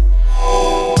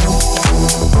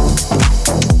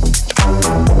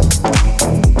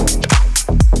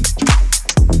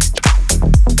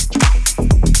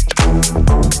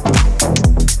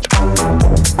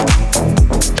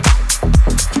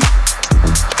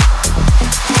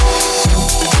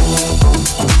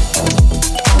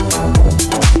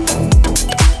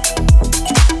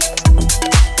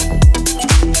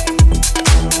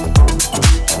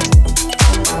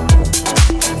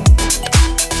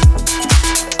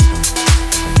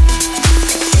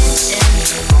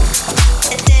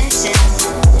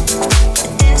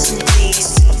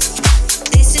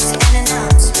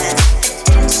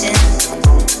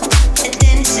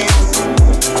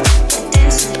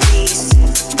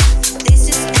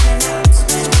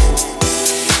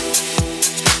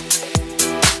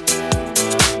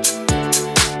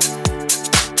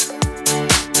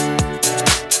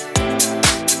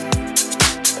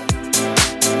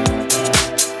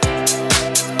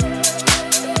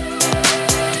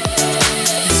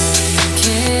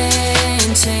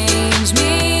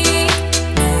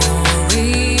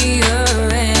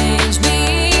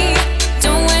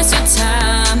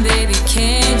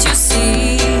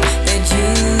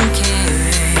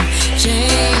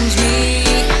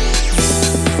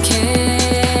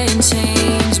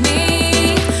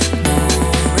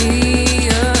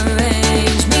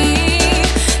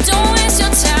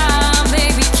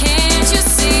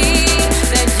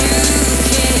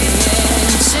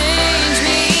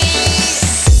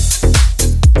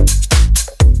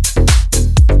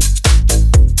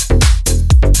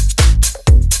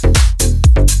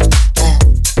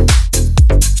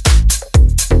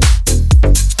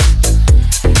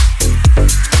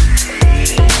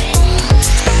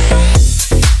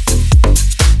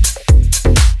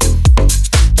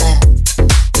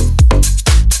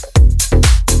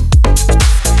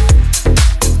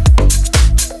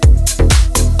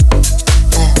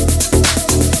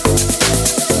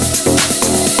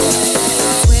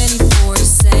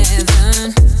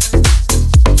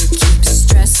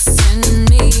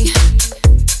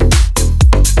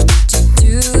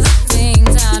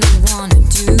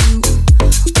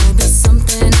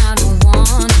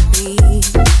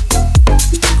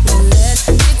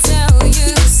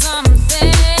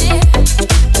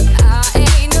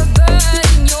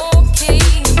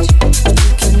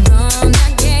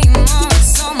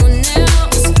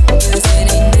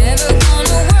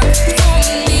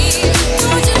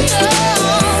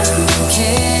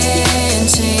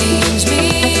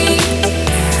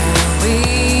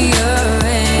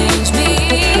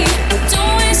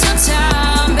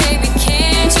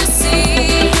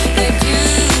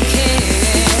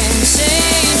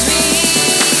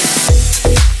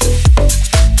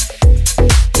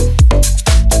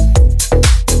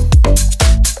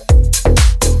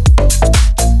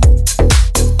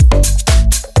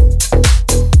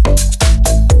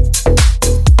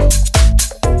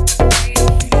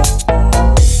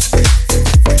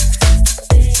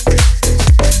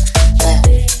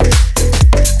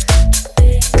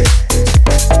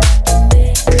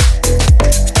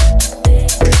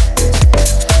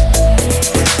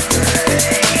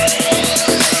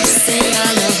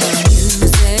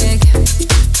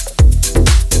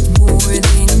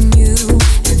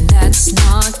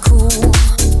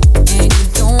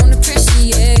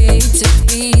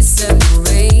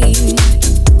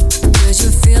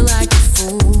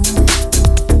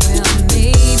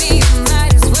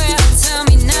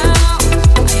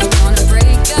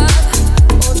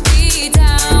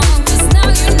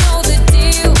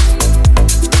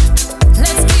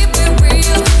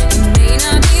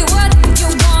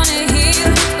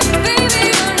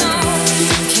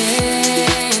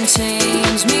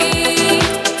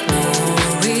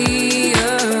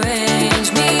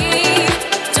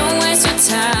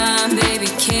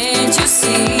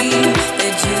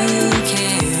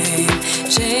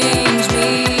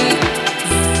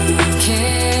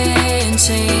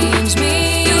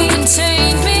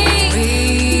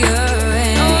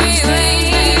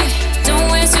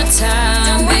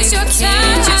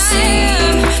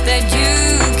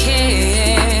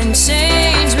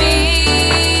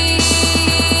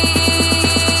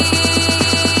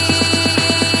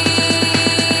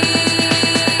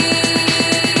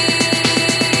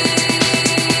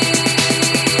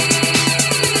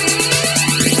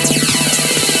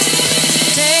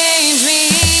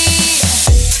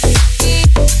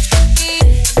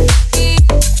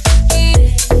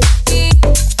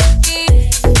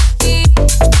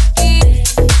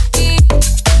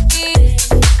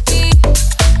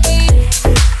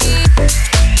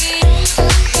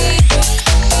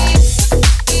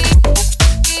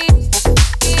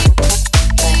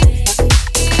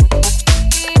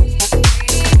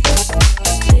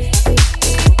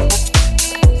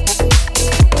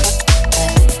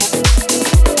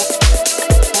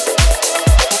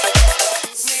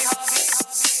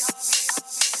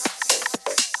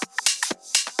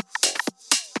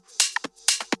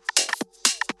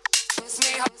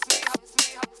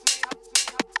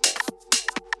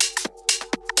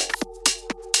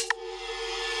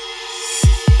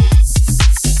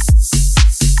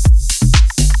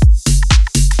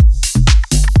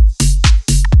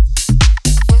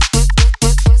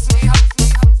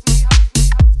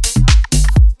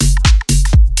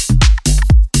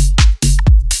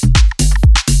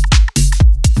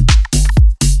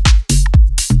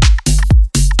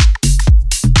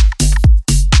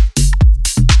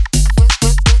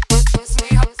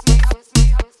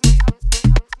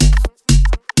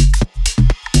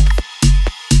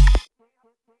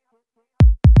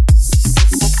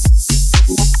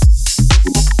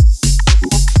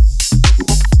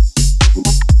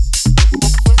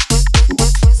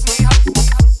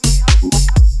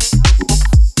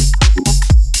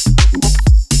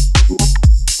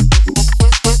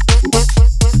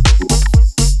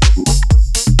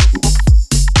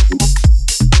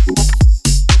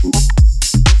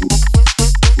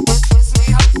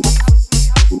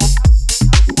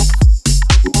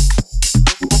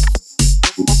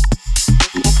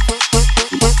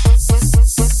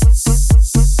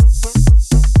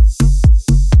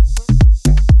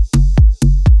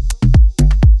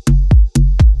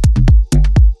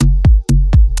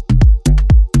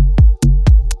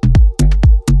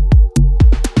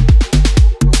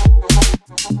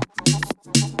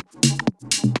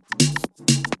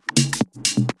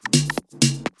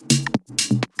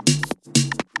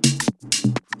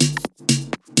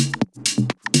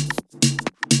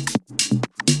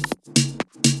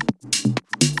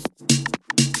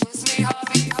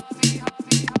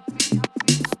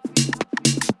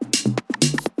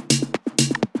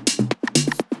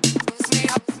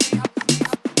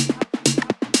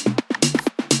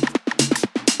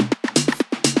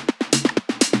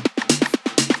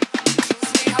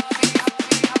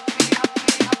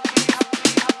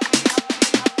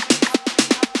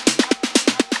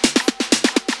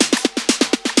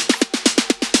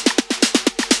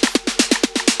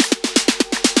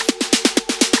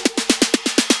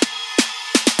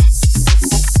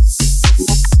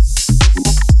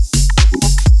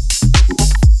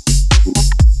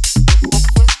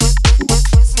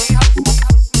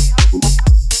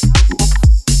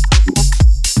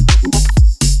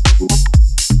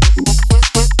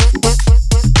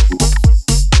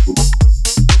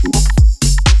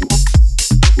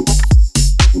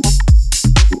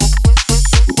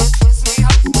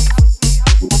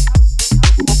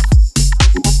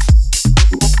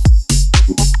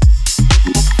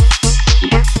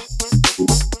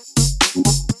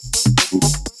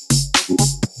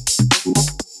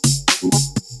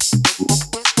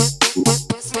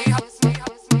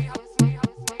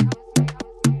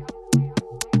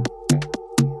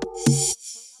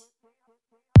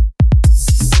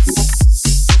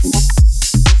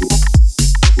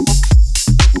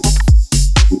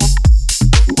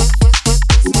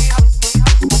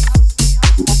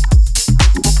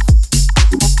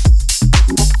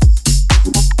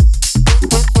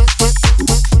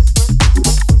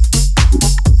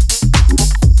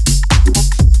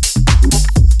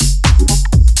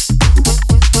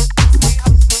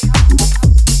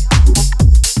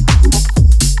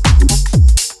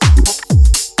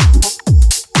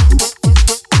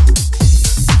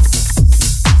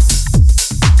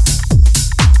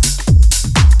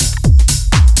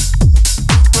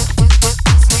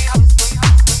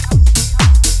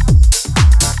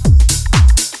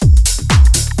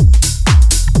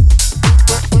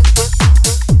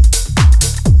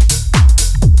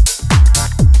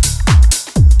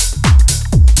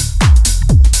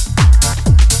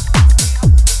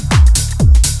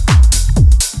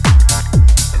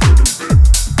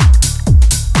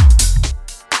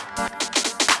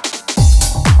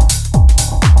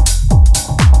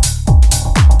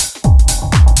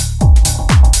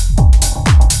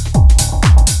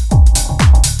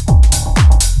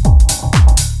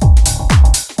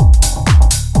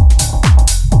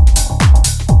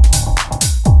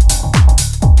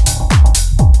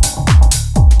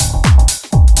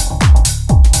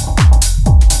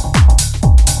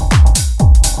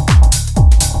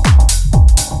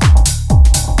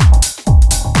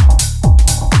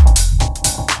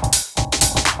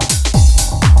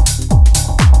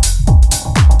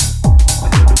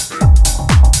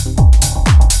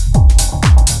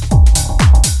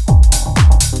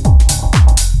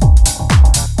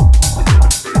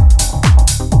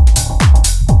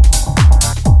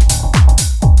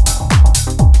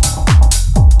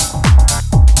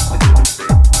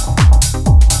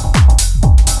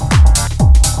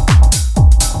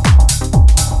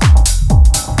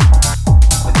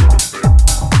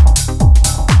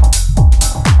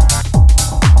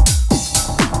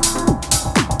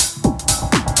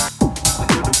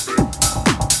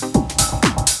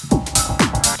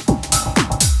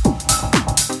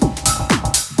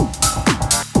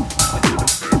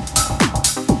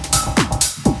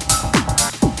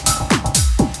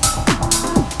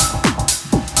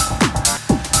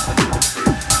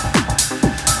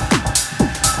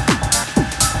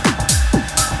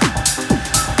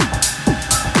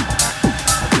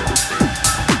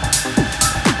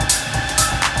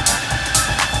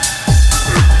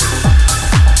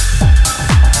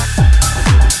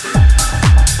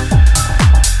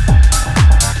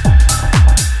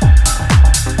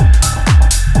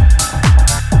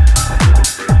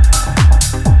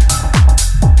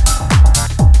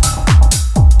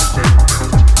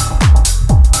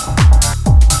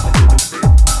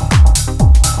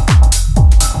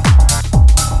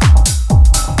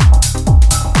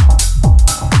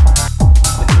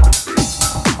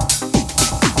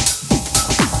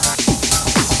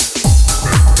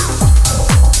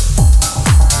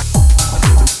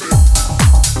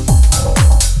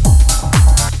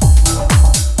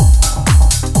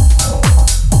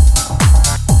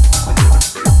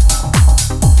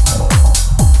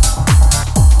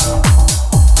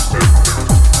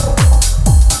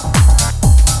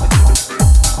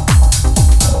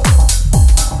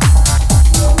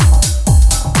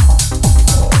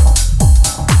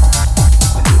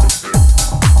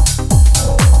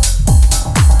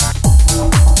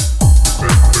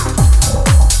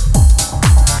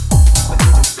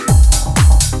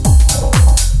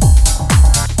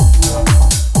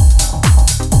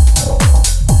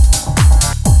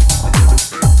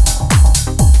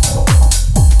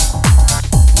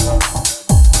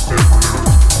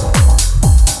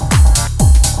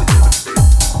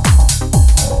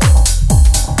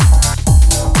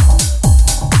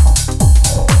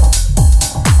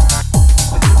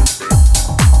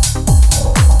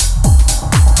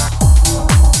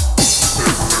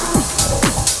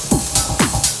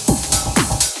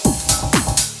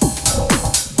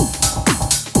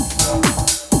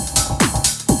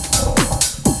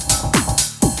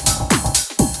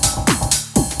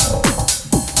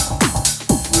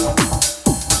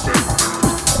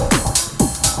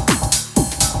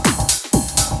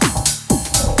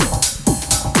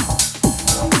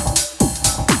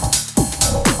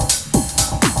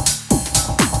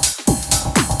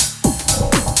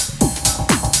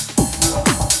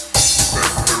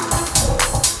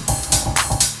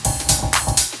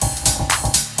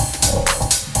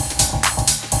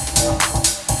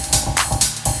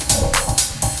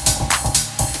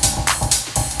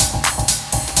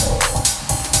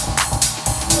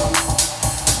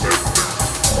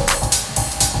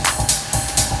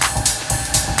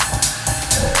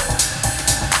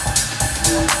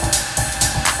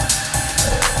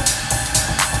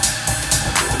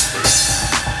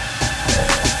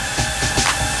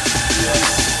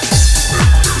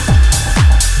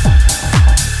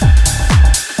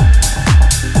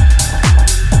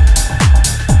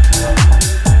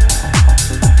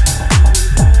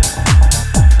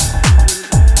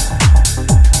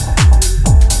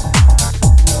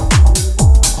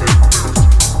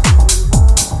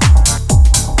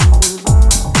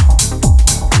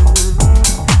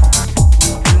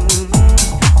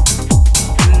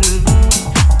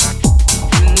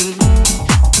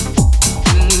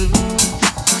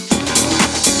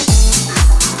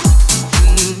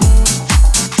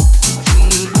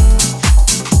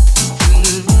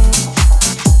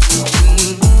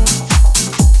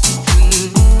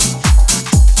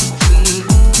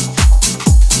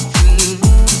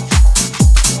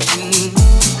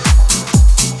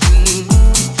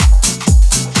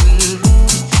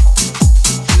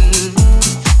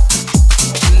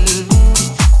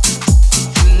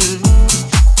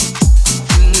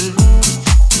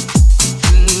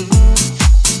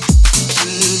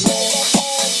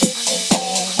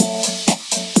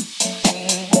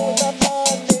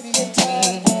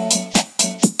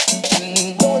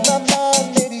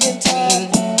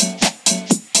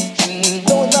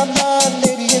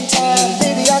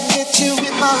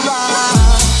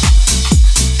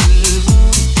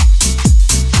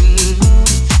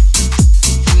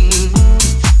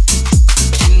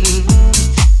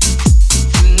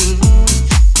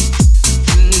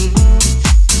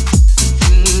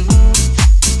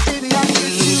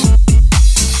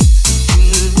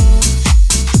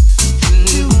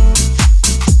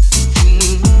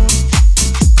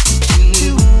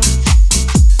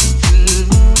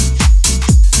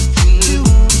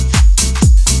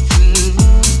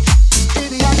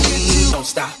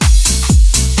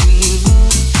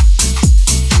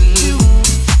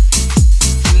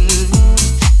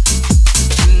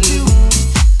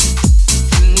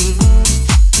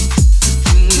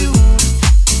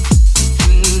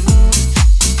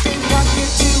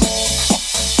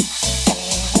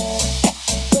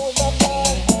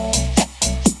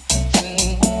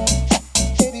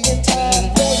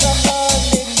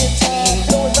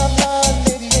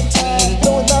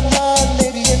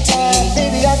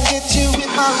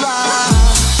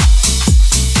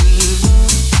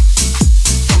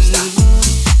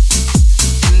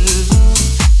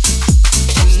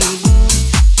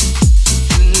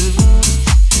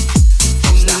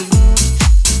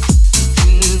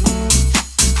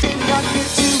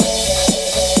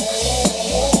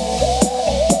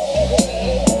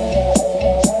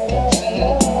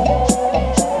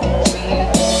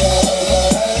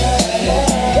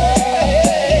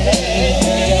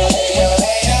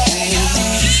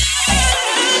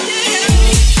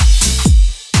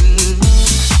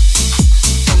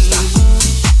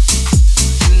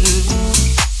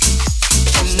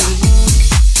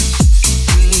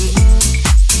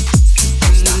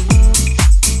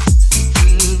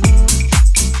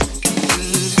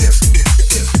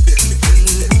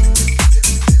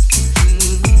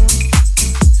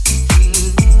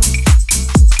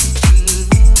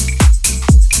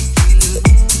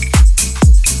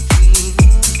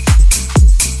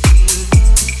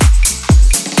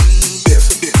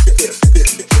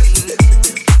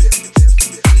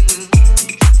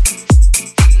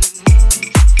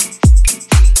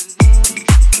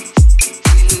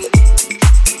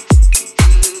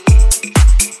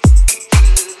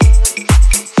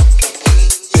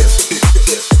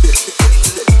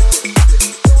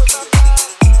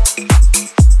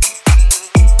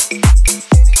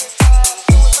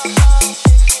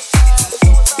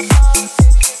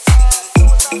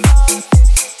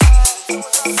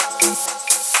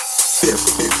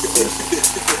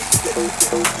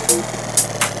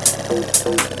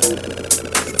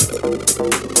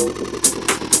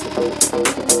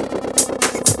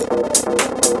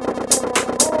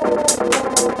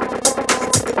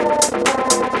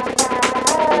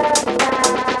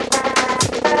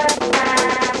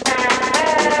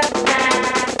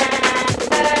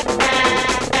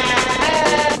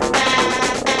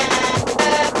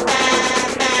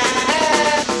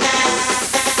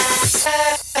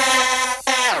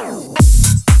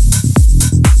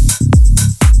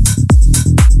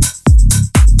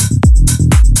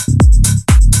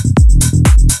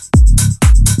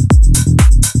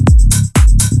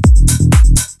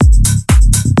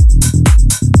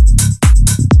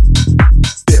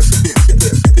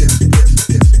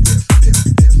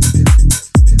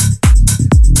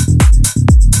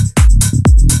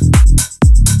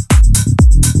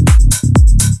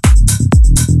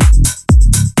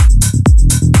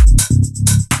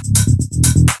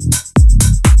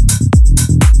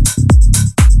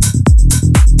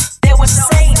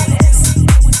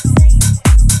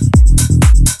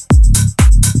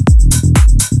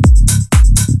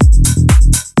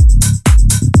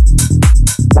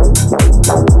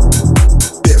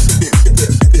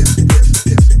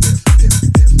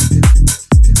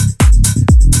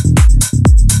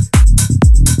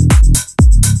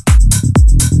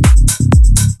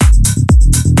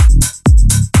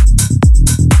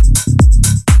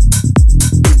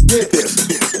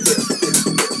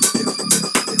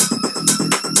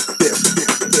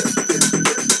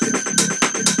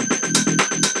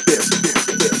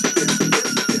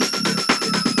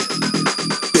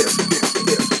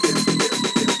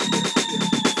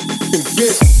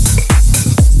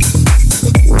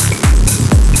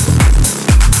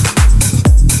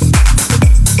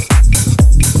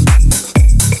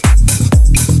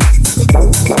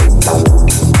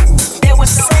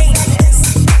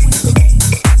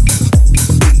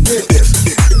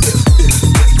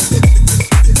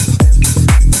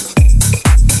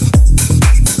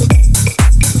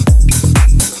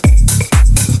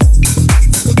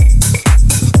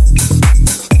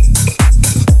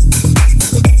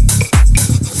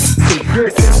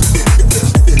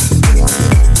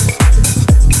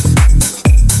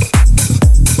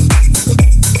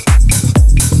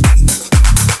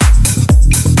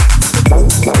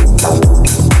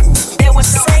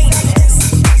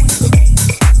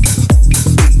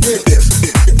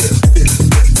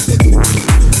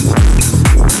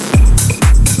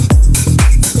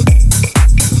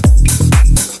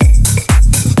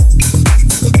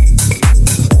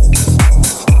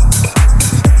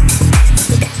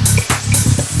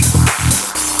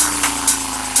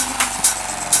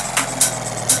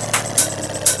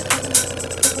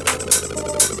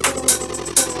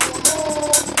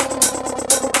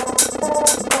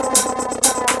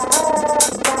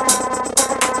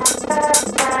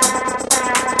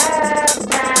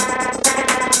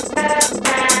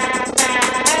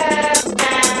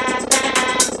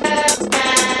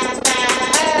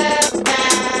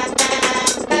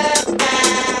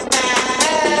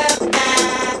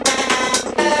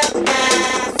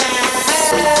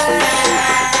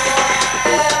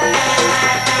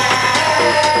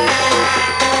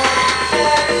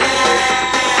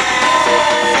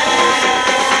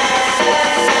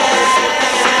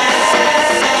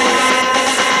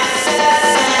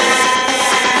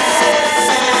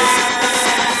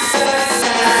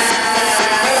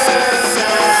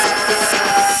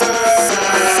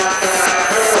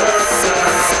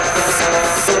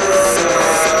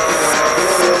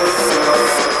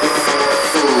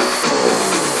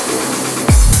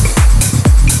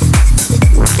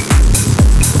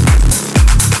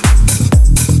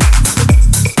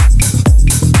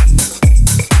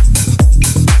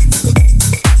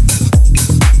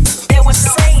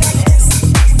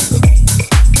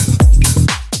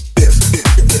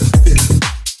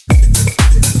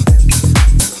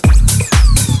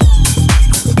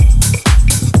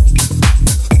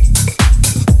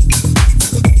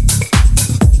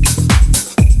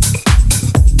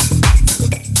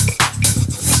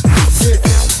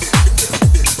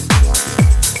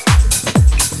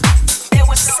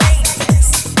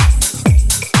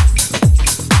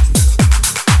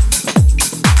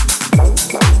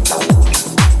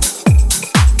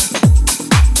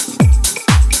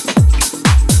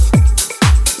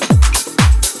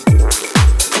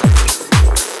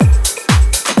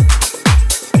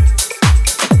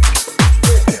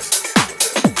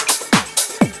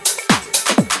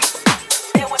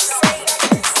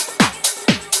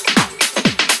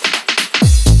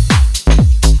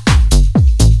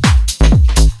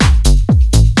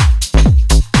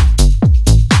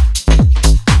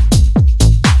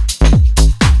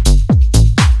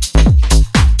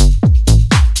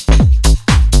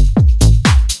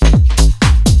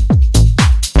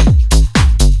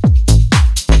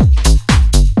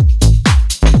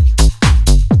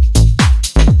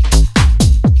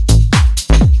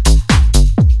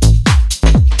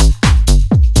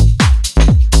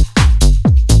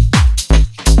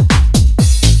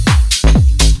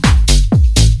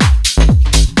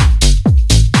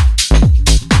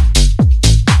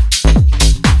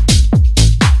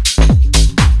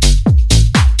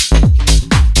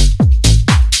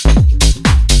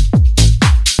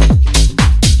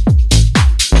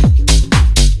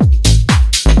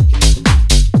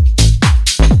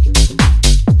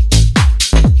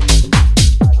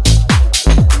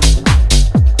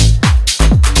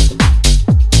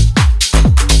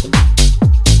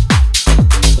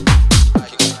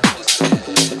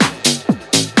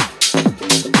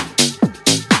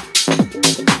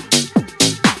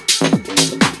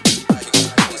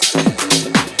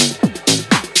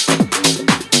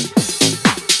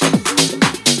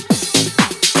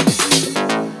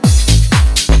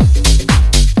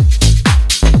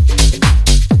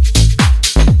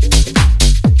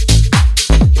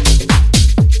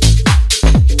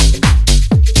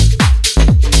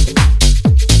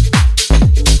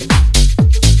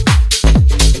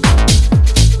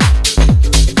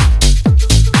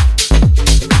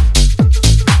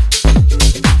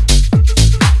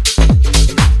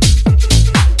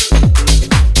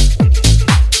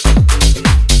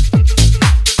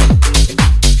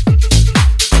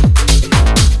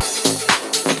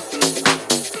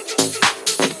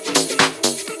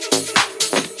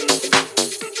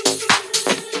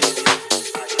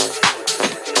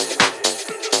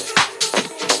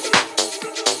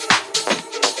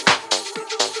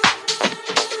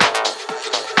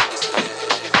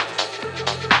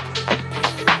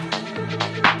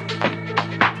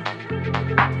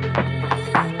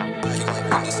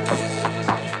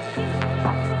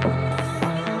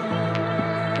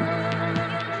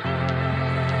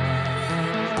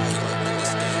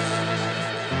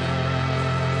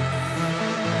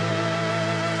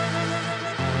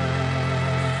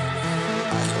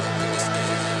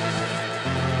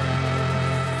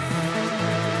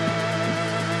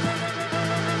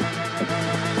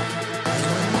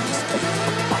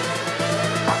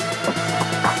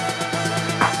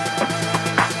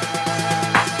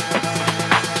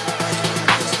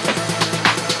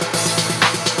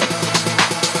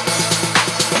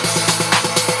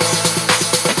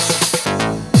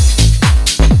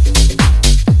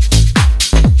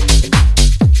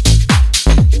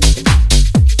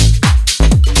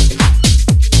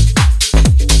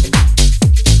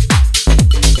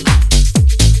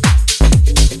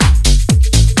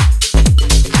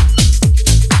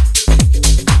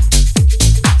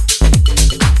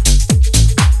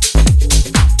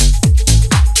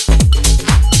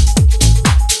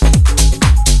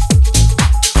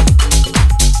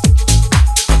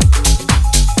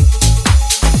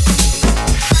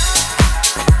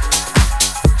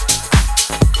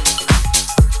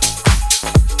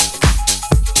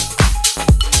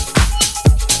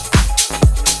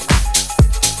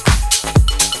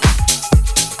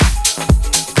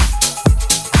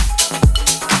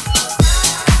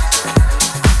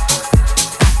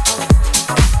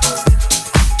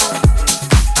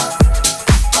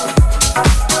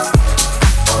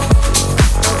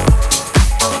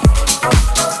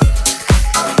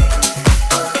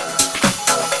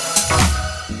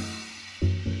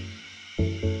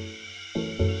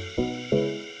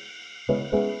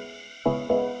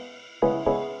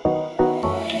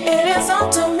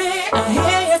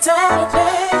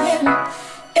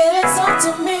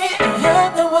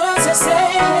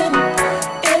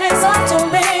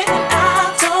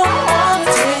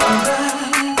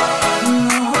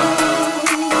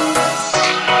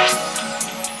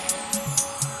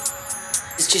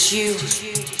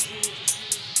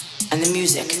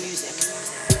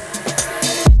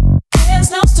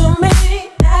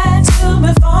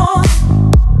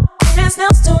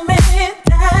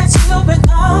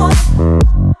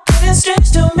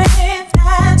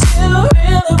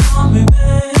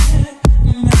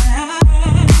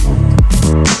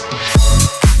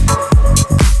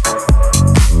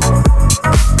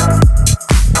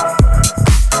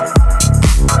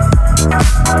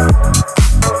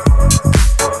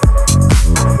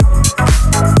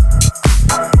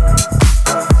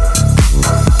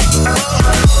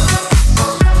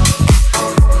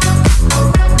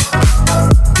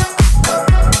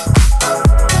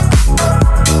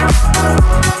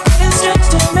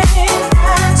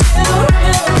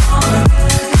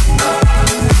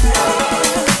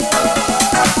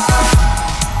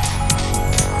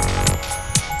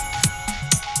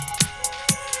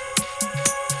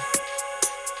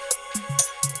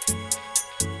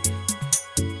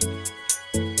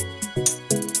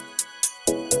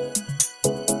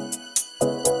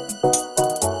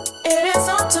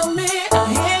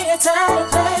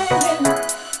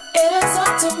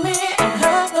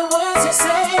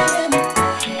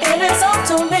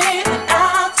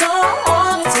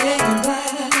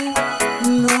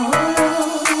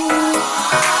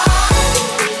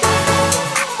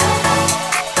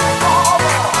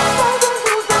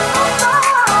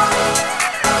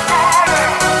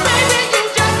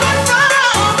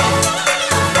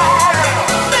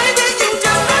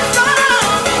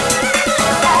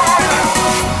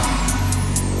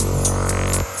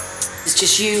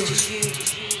 Just you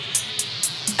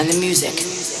and the music.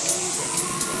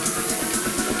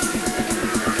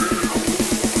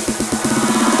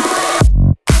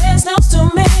 It is news to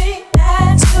me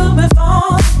that you've been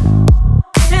falling.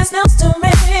 It is news to me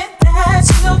that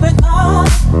you've been calling.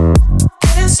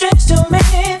 It is strange to me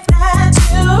that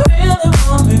you really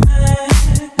want me back.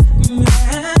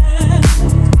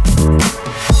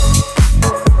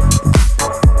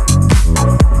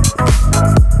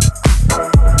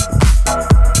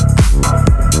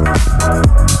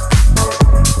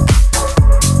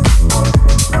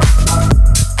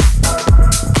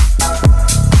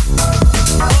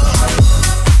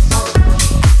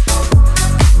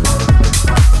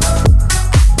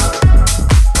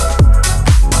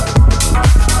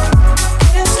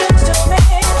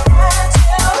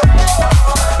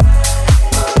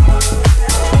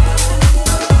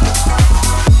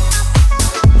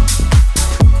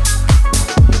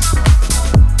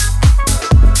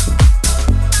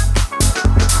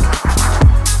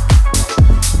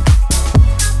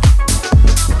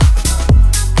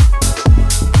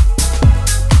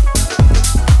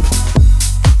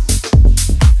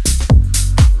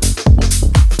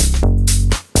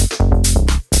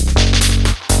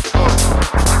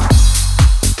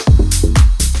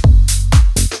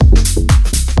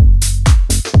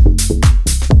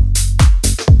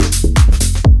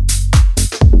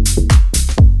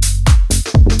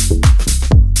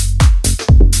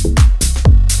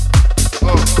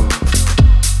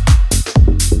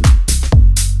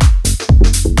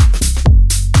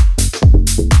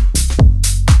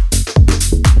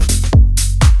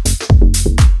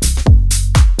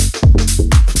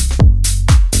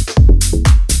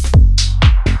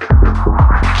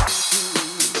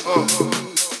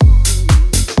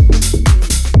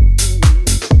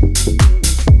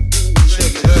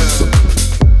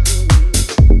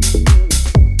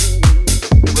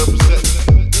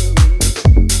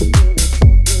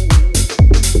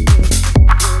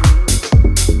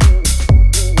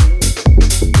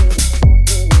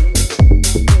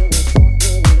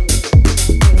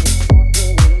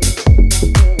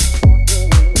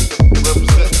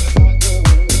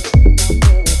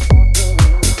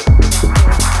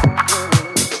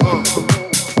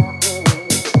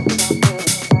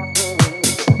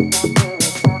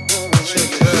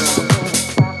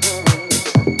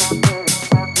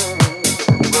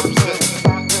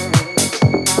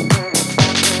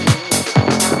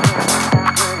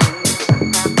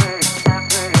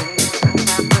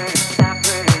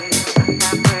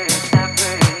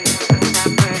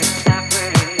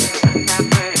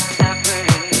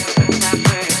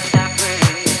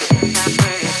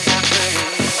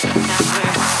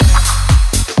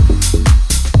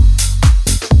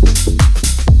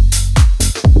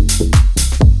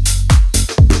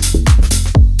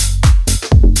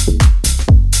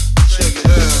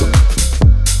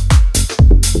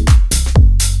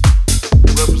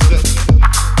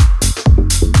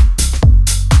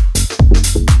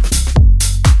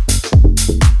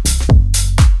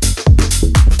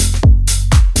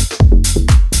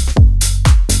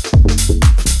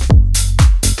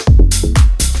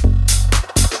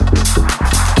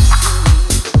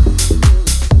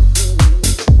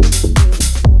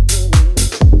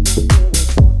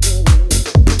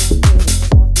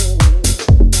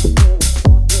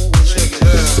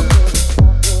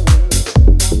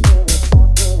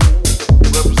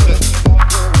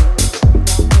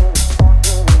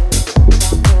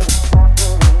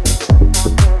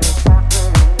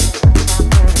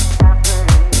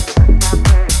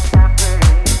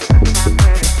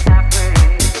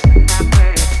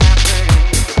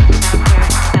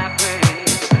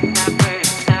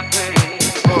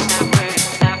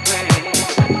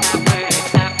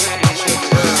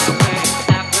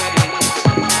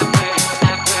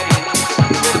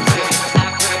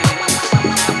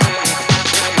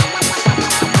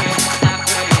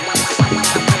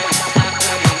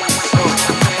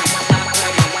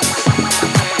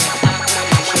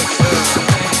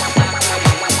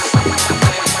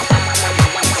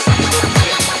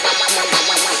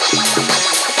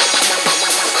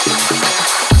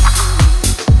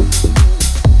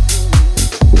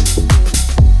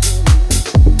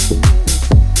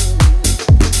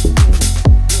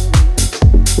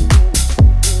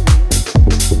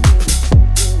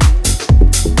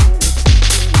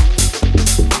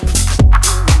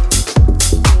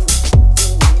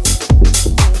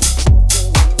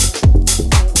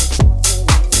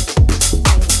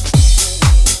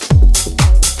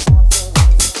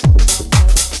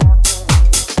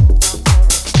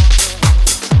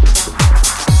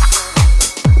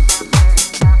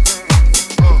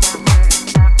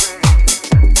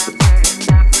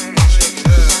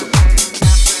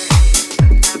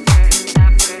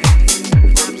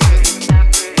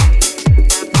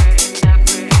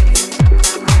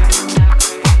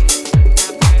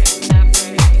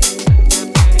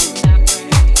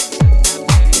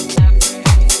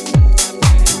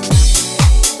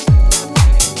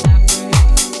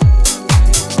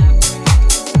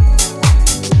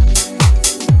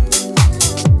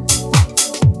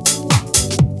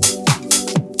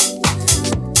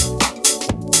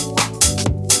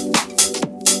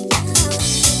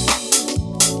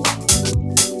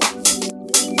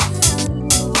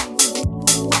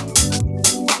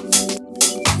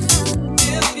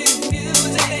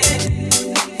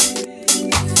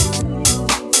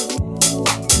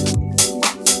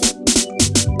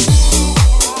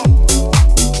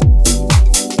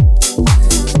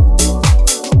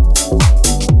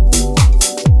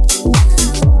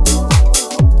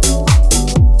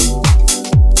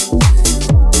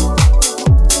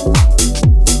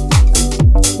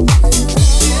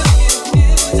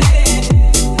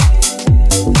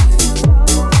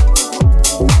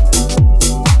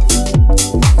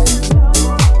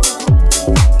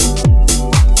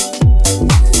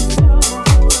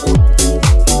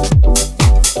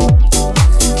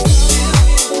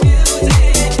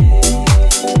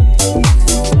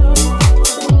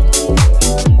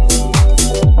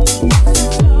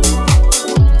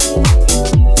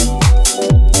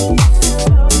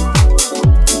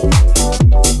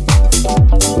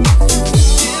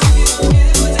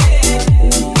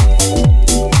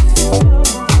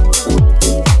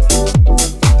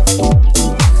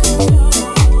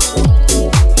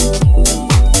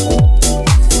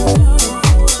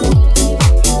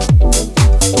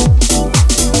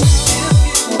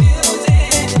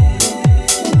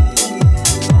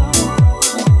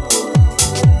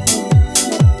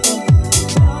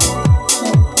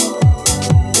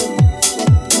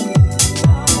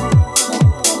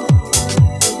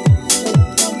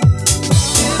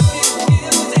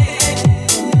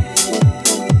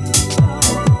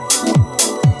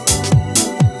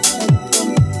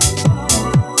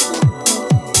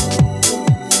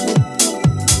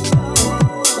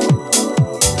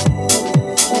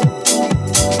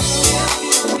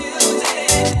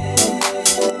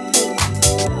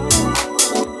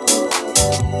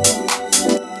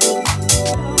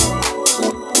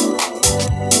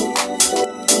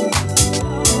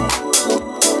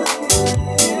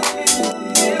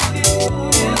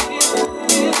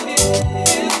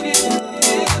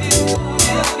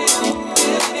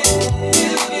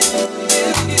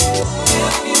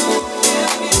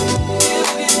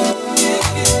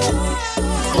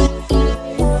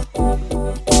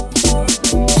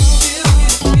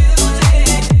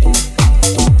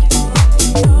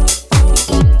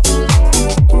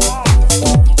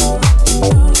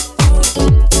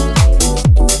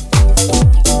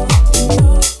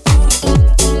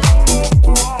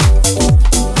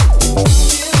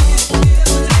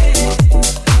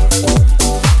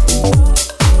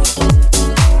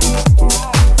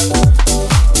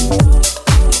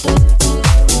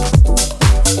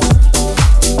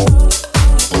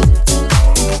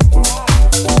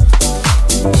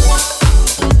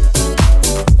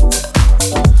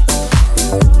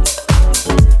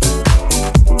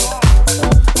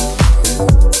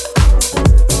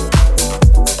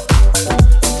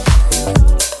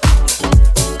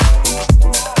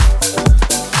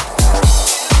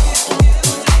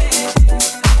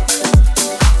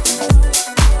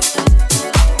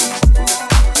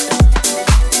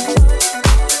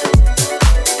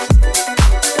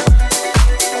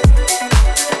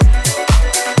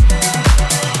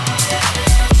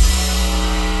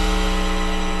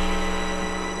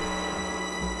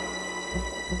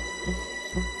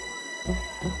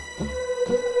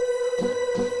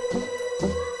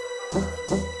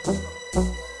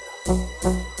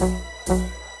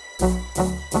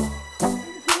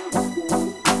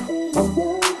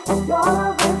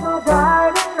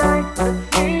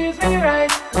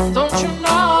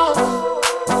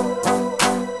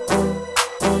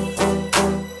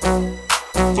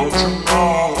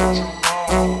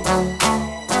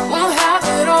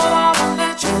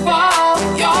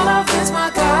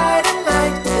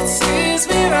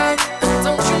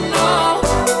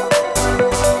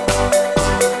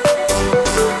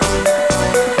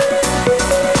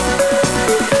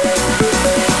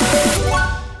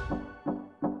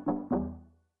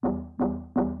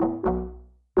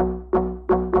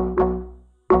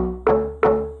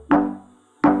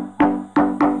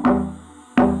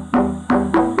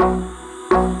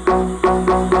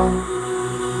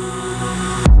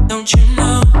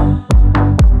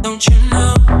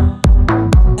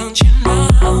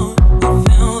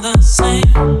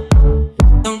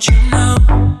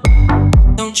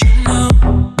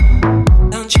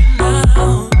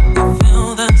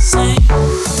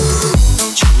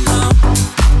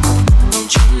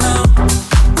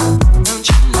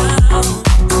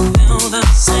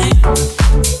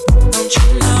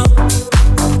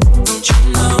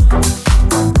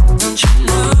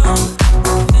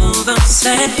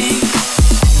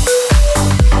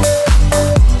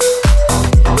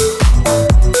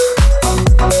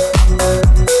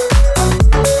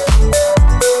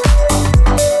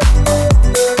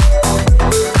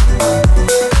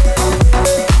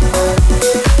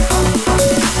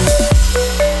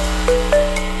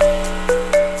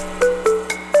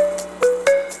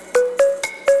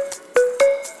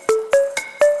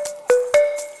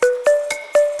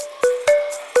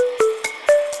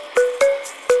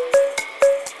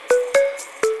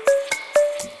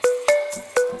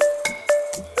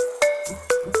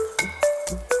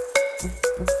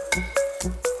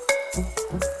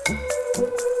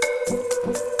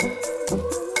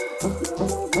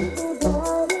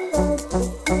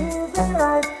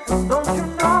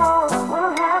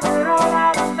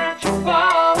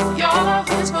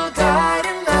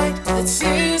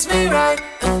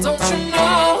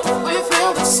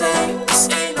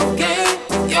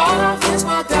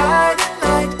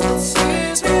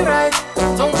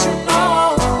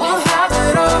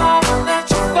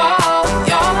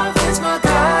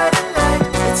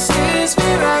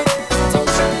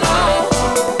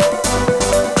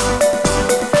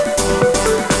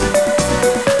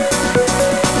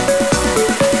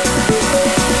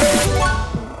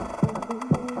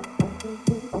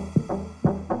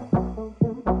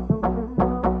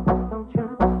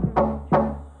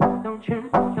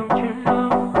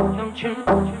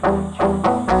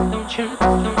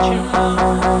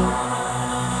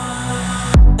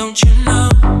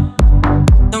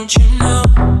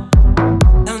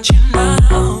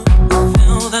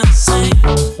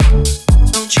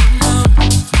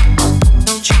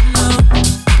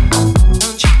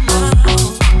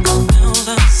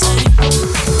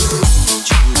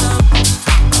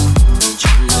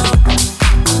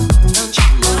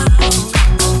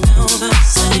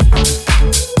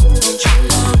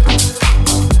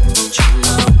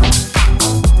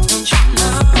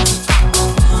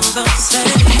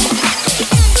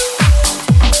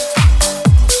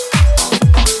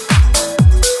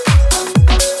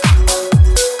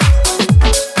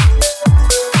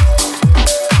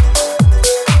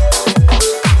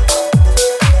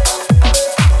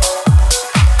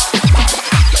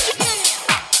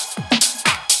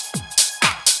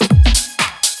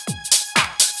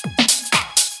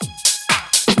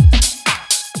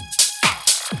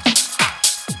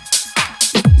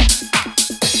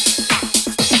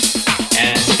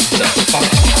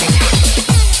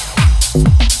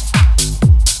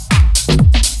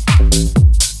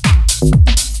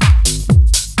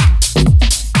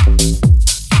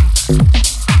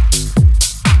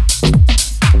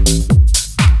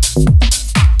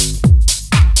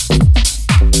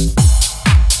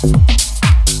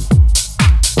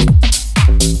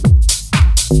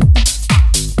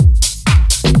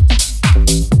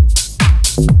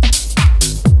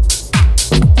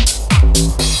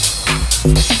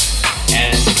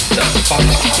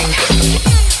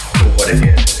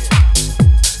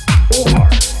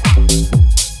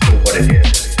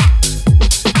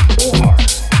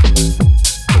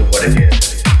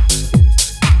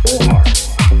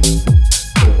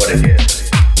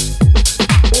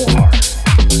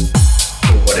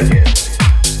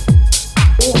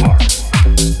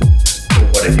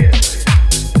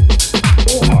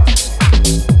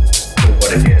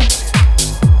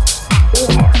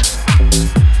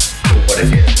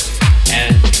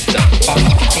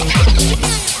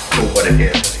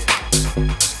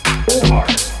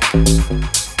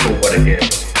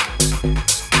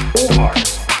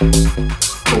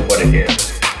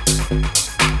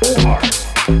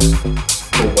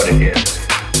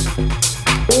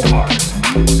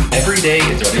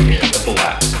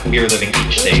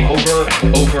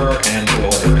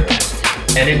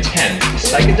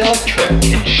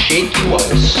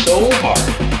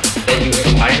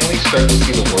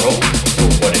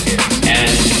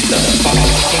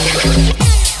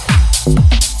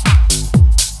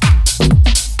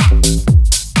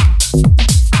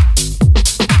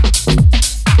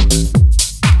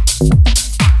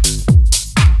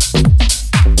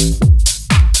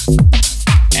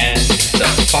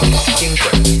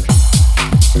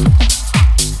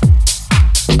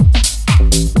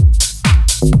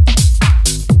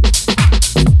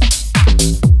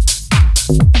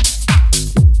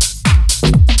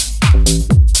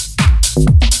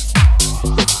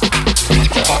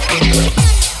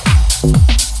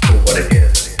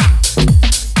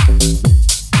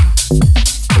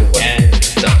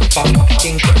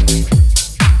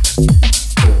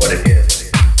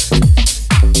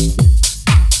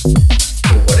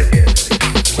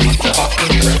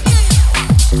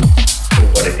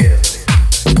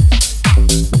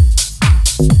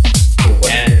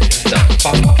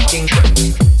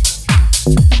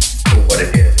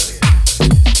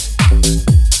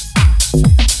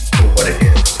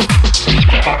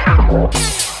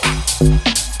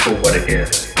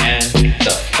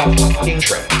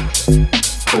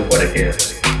 for what it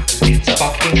is. It's a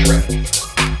fucking trip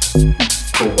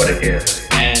for what it is.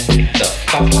 And it's a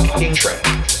fucking trip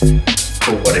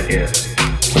for what it is.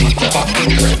 It's a fucking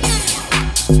trip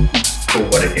for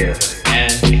what it is.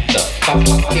 And it's a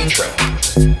fucking trip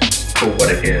for what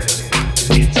it is.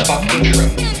 It's a fucking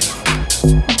trip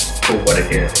for what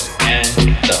it is. And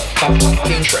it's a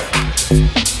fucking trip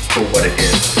for what it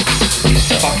is.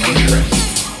 It's a fucking trip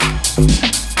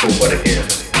for what it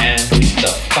is. And it's a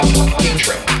fucking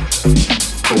trip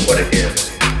for what it is.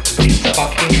 It's a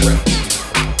fucking trip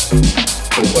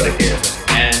for what it is.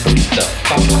 And it's a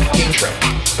fucking trip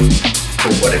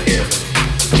for what it is.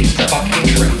 It's a fucking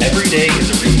trip. Every day is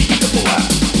a repeat of the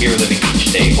last. We are living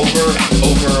each day over and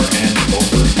over and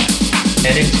over again.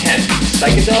 An intense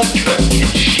psychedelic trip can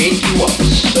shake you up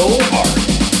so hard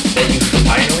that you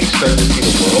finally start to see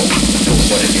the world for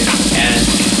what it is. And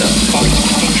it's a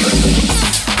fucking trip.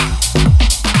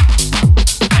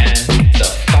 And it's a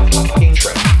fucking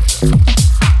trip.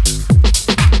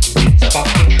 It's a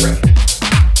fucking trip.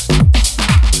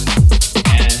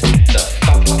 And it's a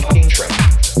fucking trip.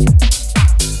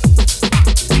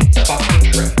 It's a fucking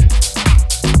trip.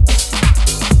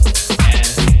 And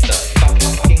it's a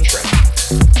fucking trip.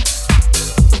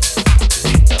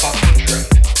 It's a fucking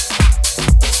trip.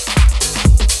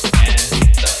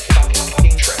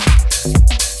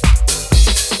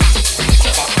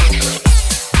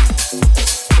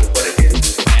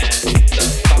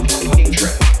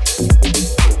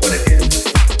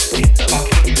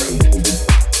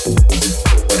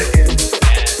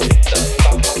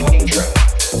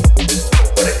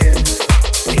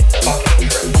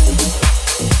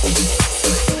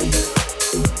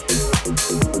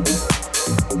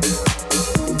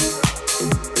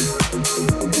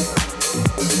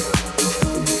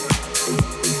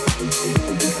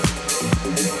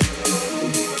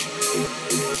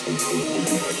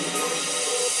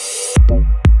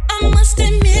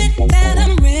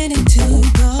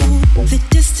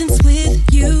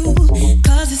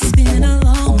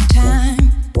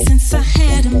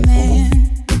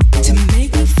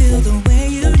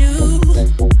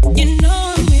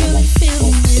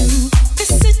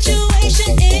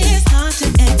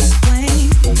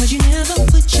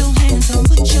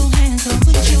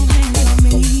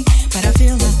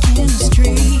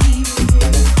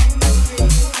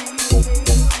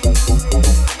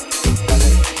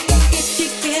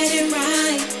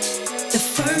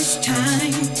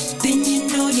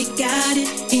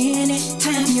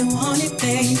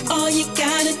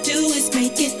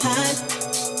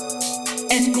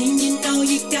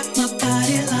 got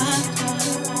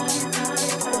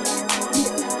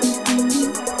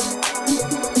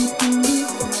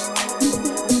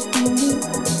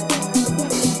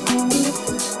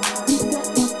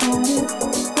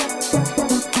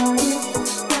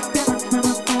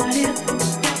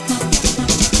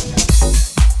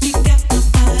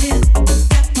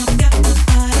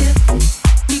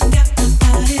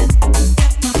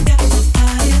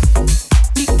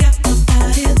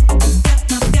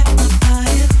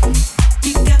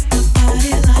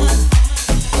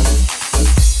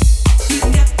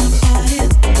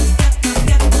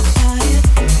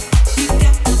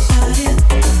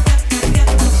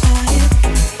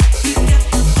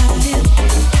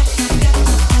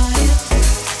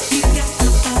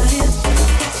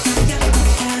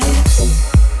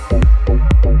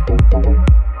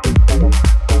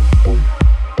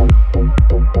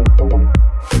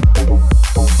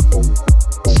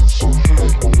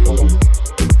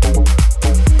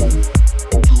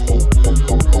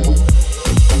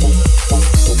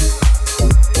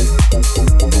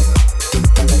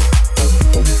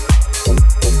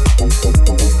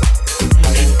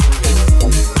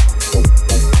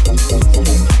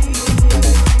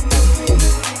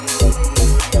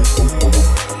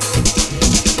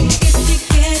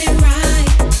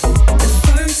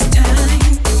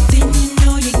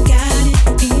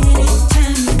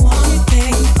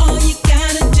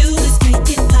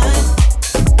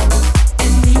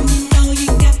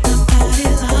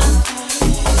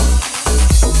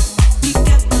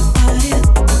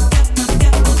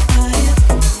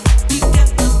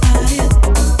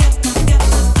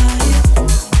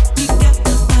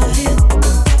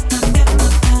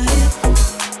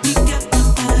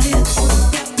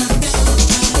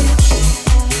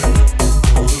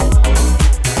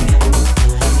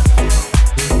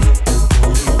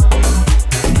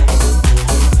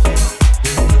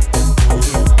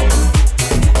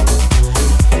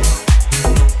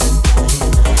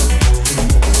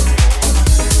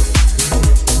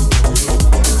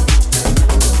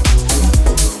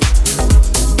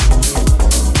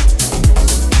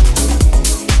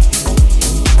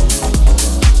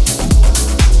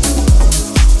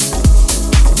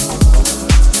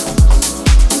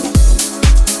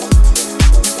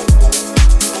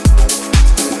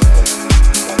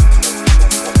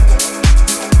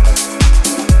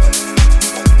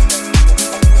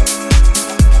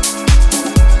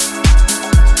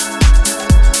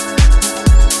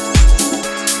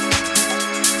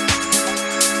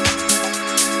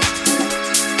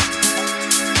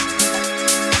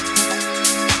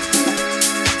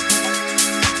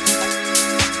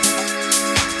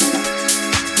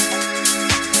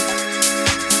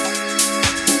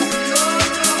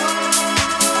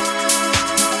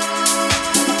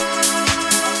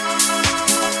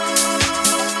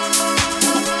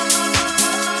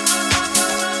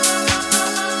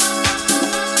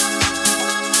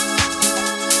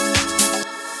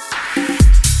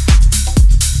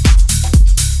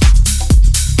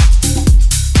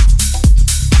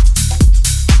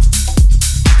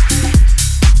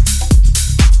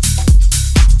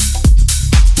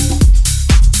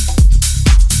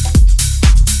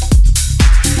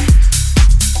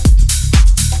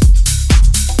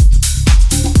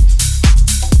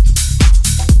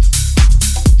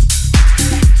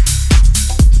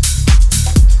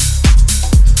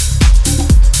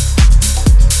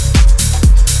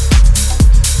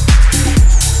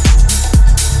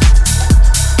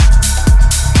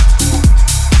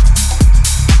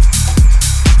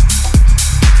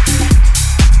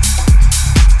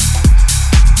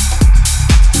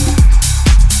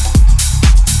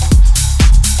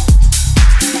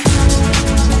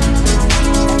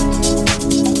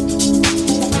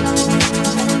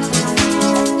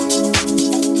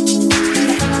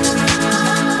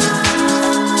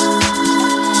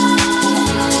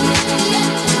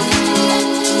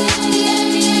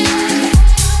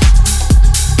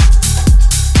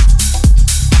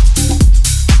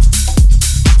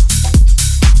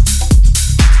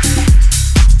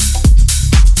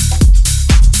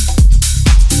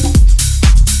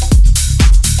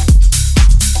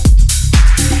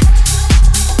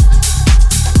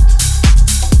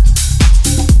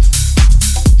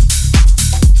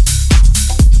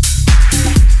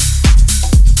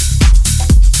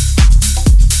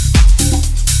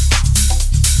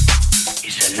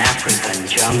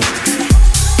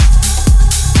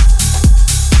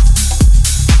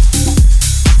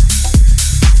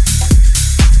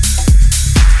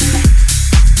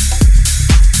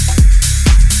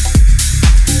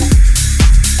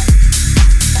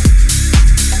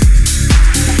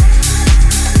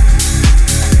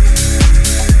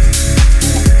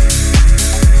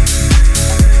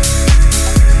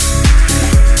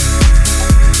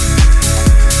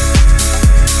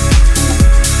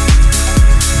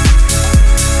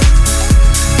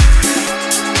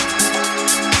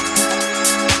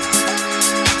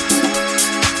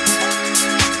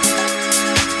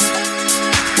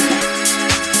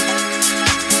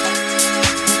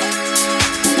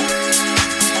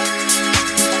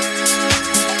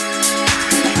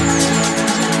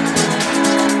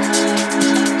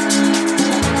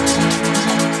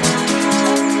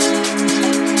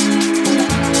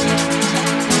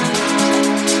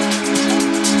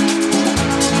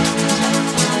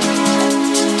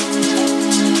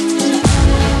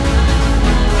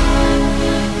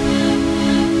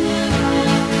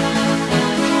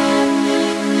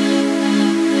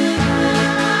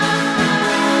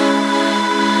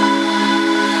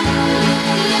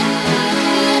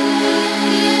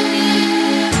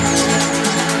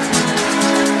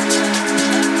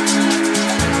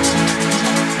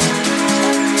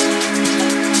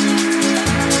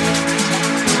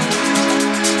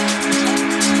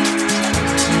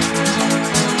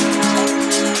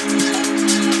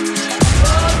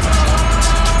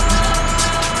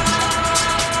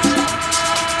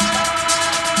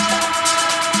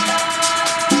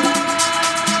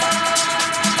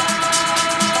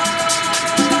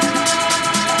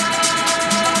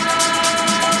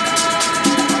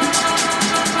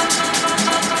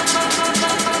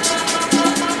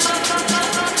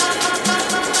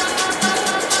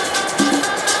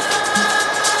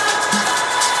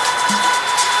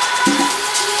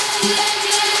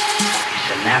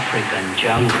an African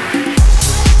jungle.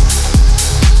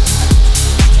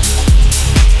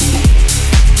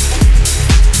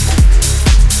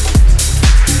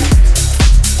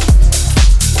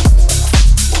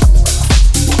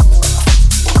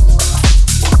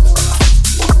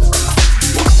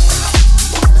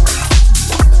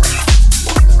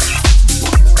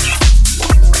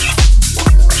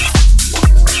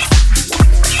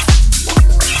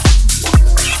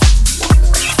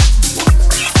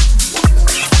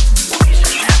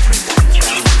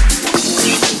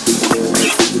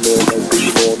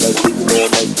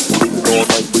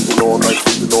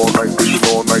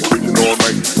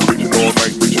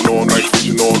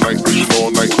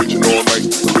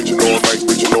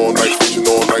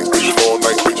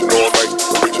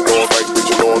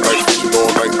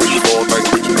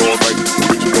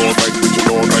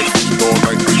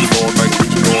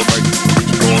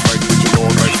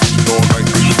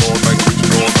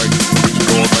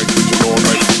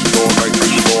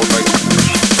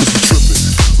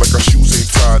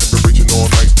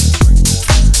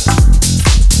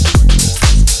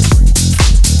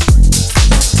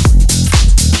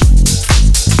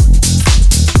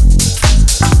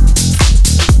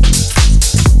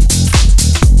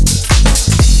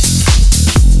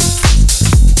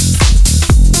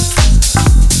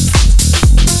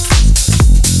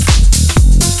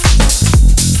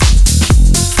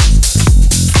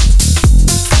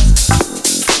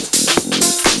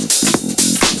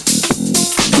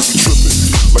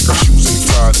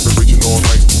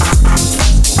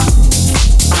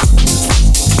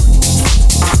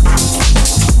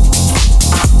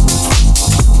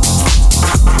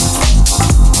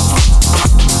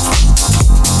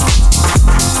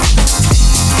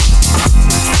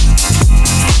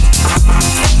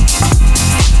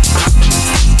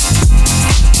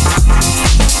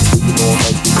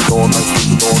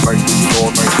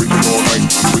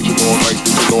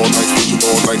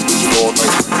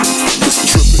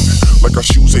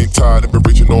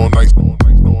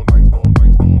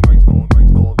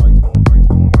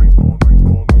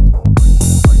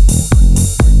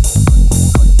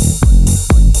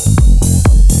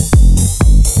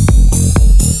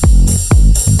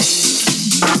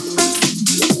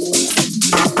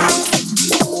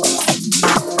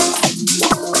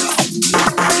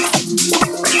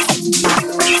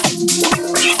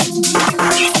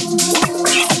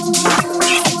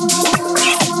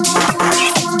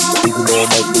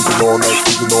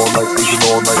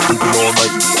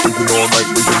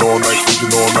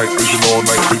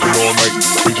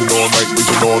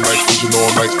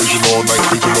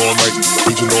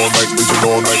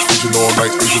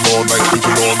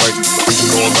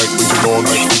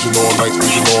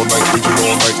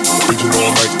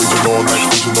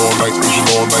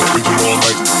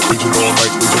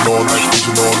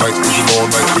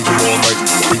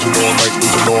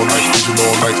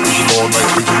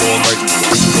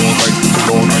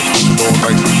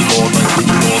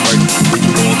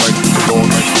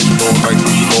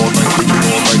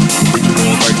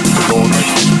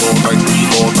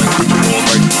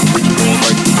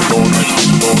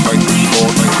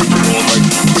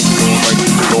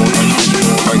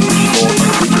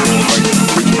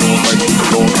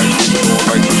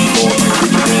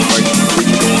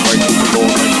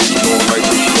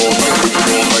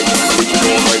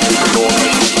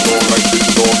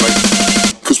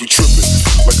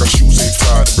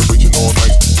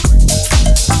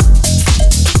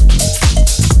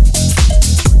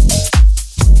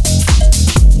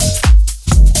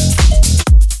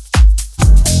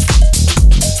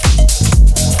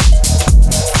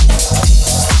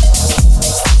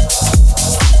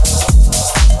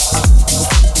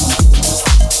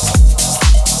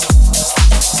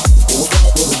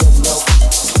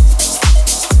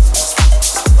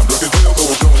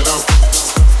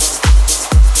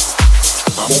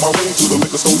 my way to the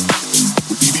liquor store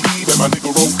with DBE and my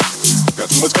nigga roll. Got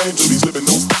too much game to be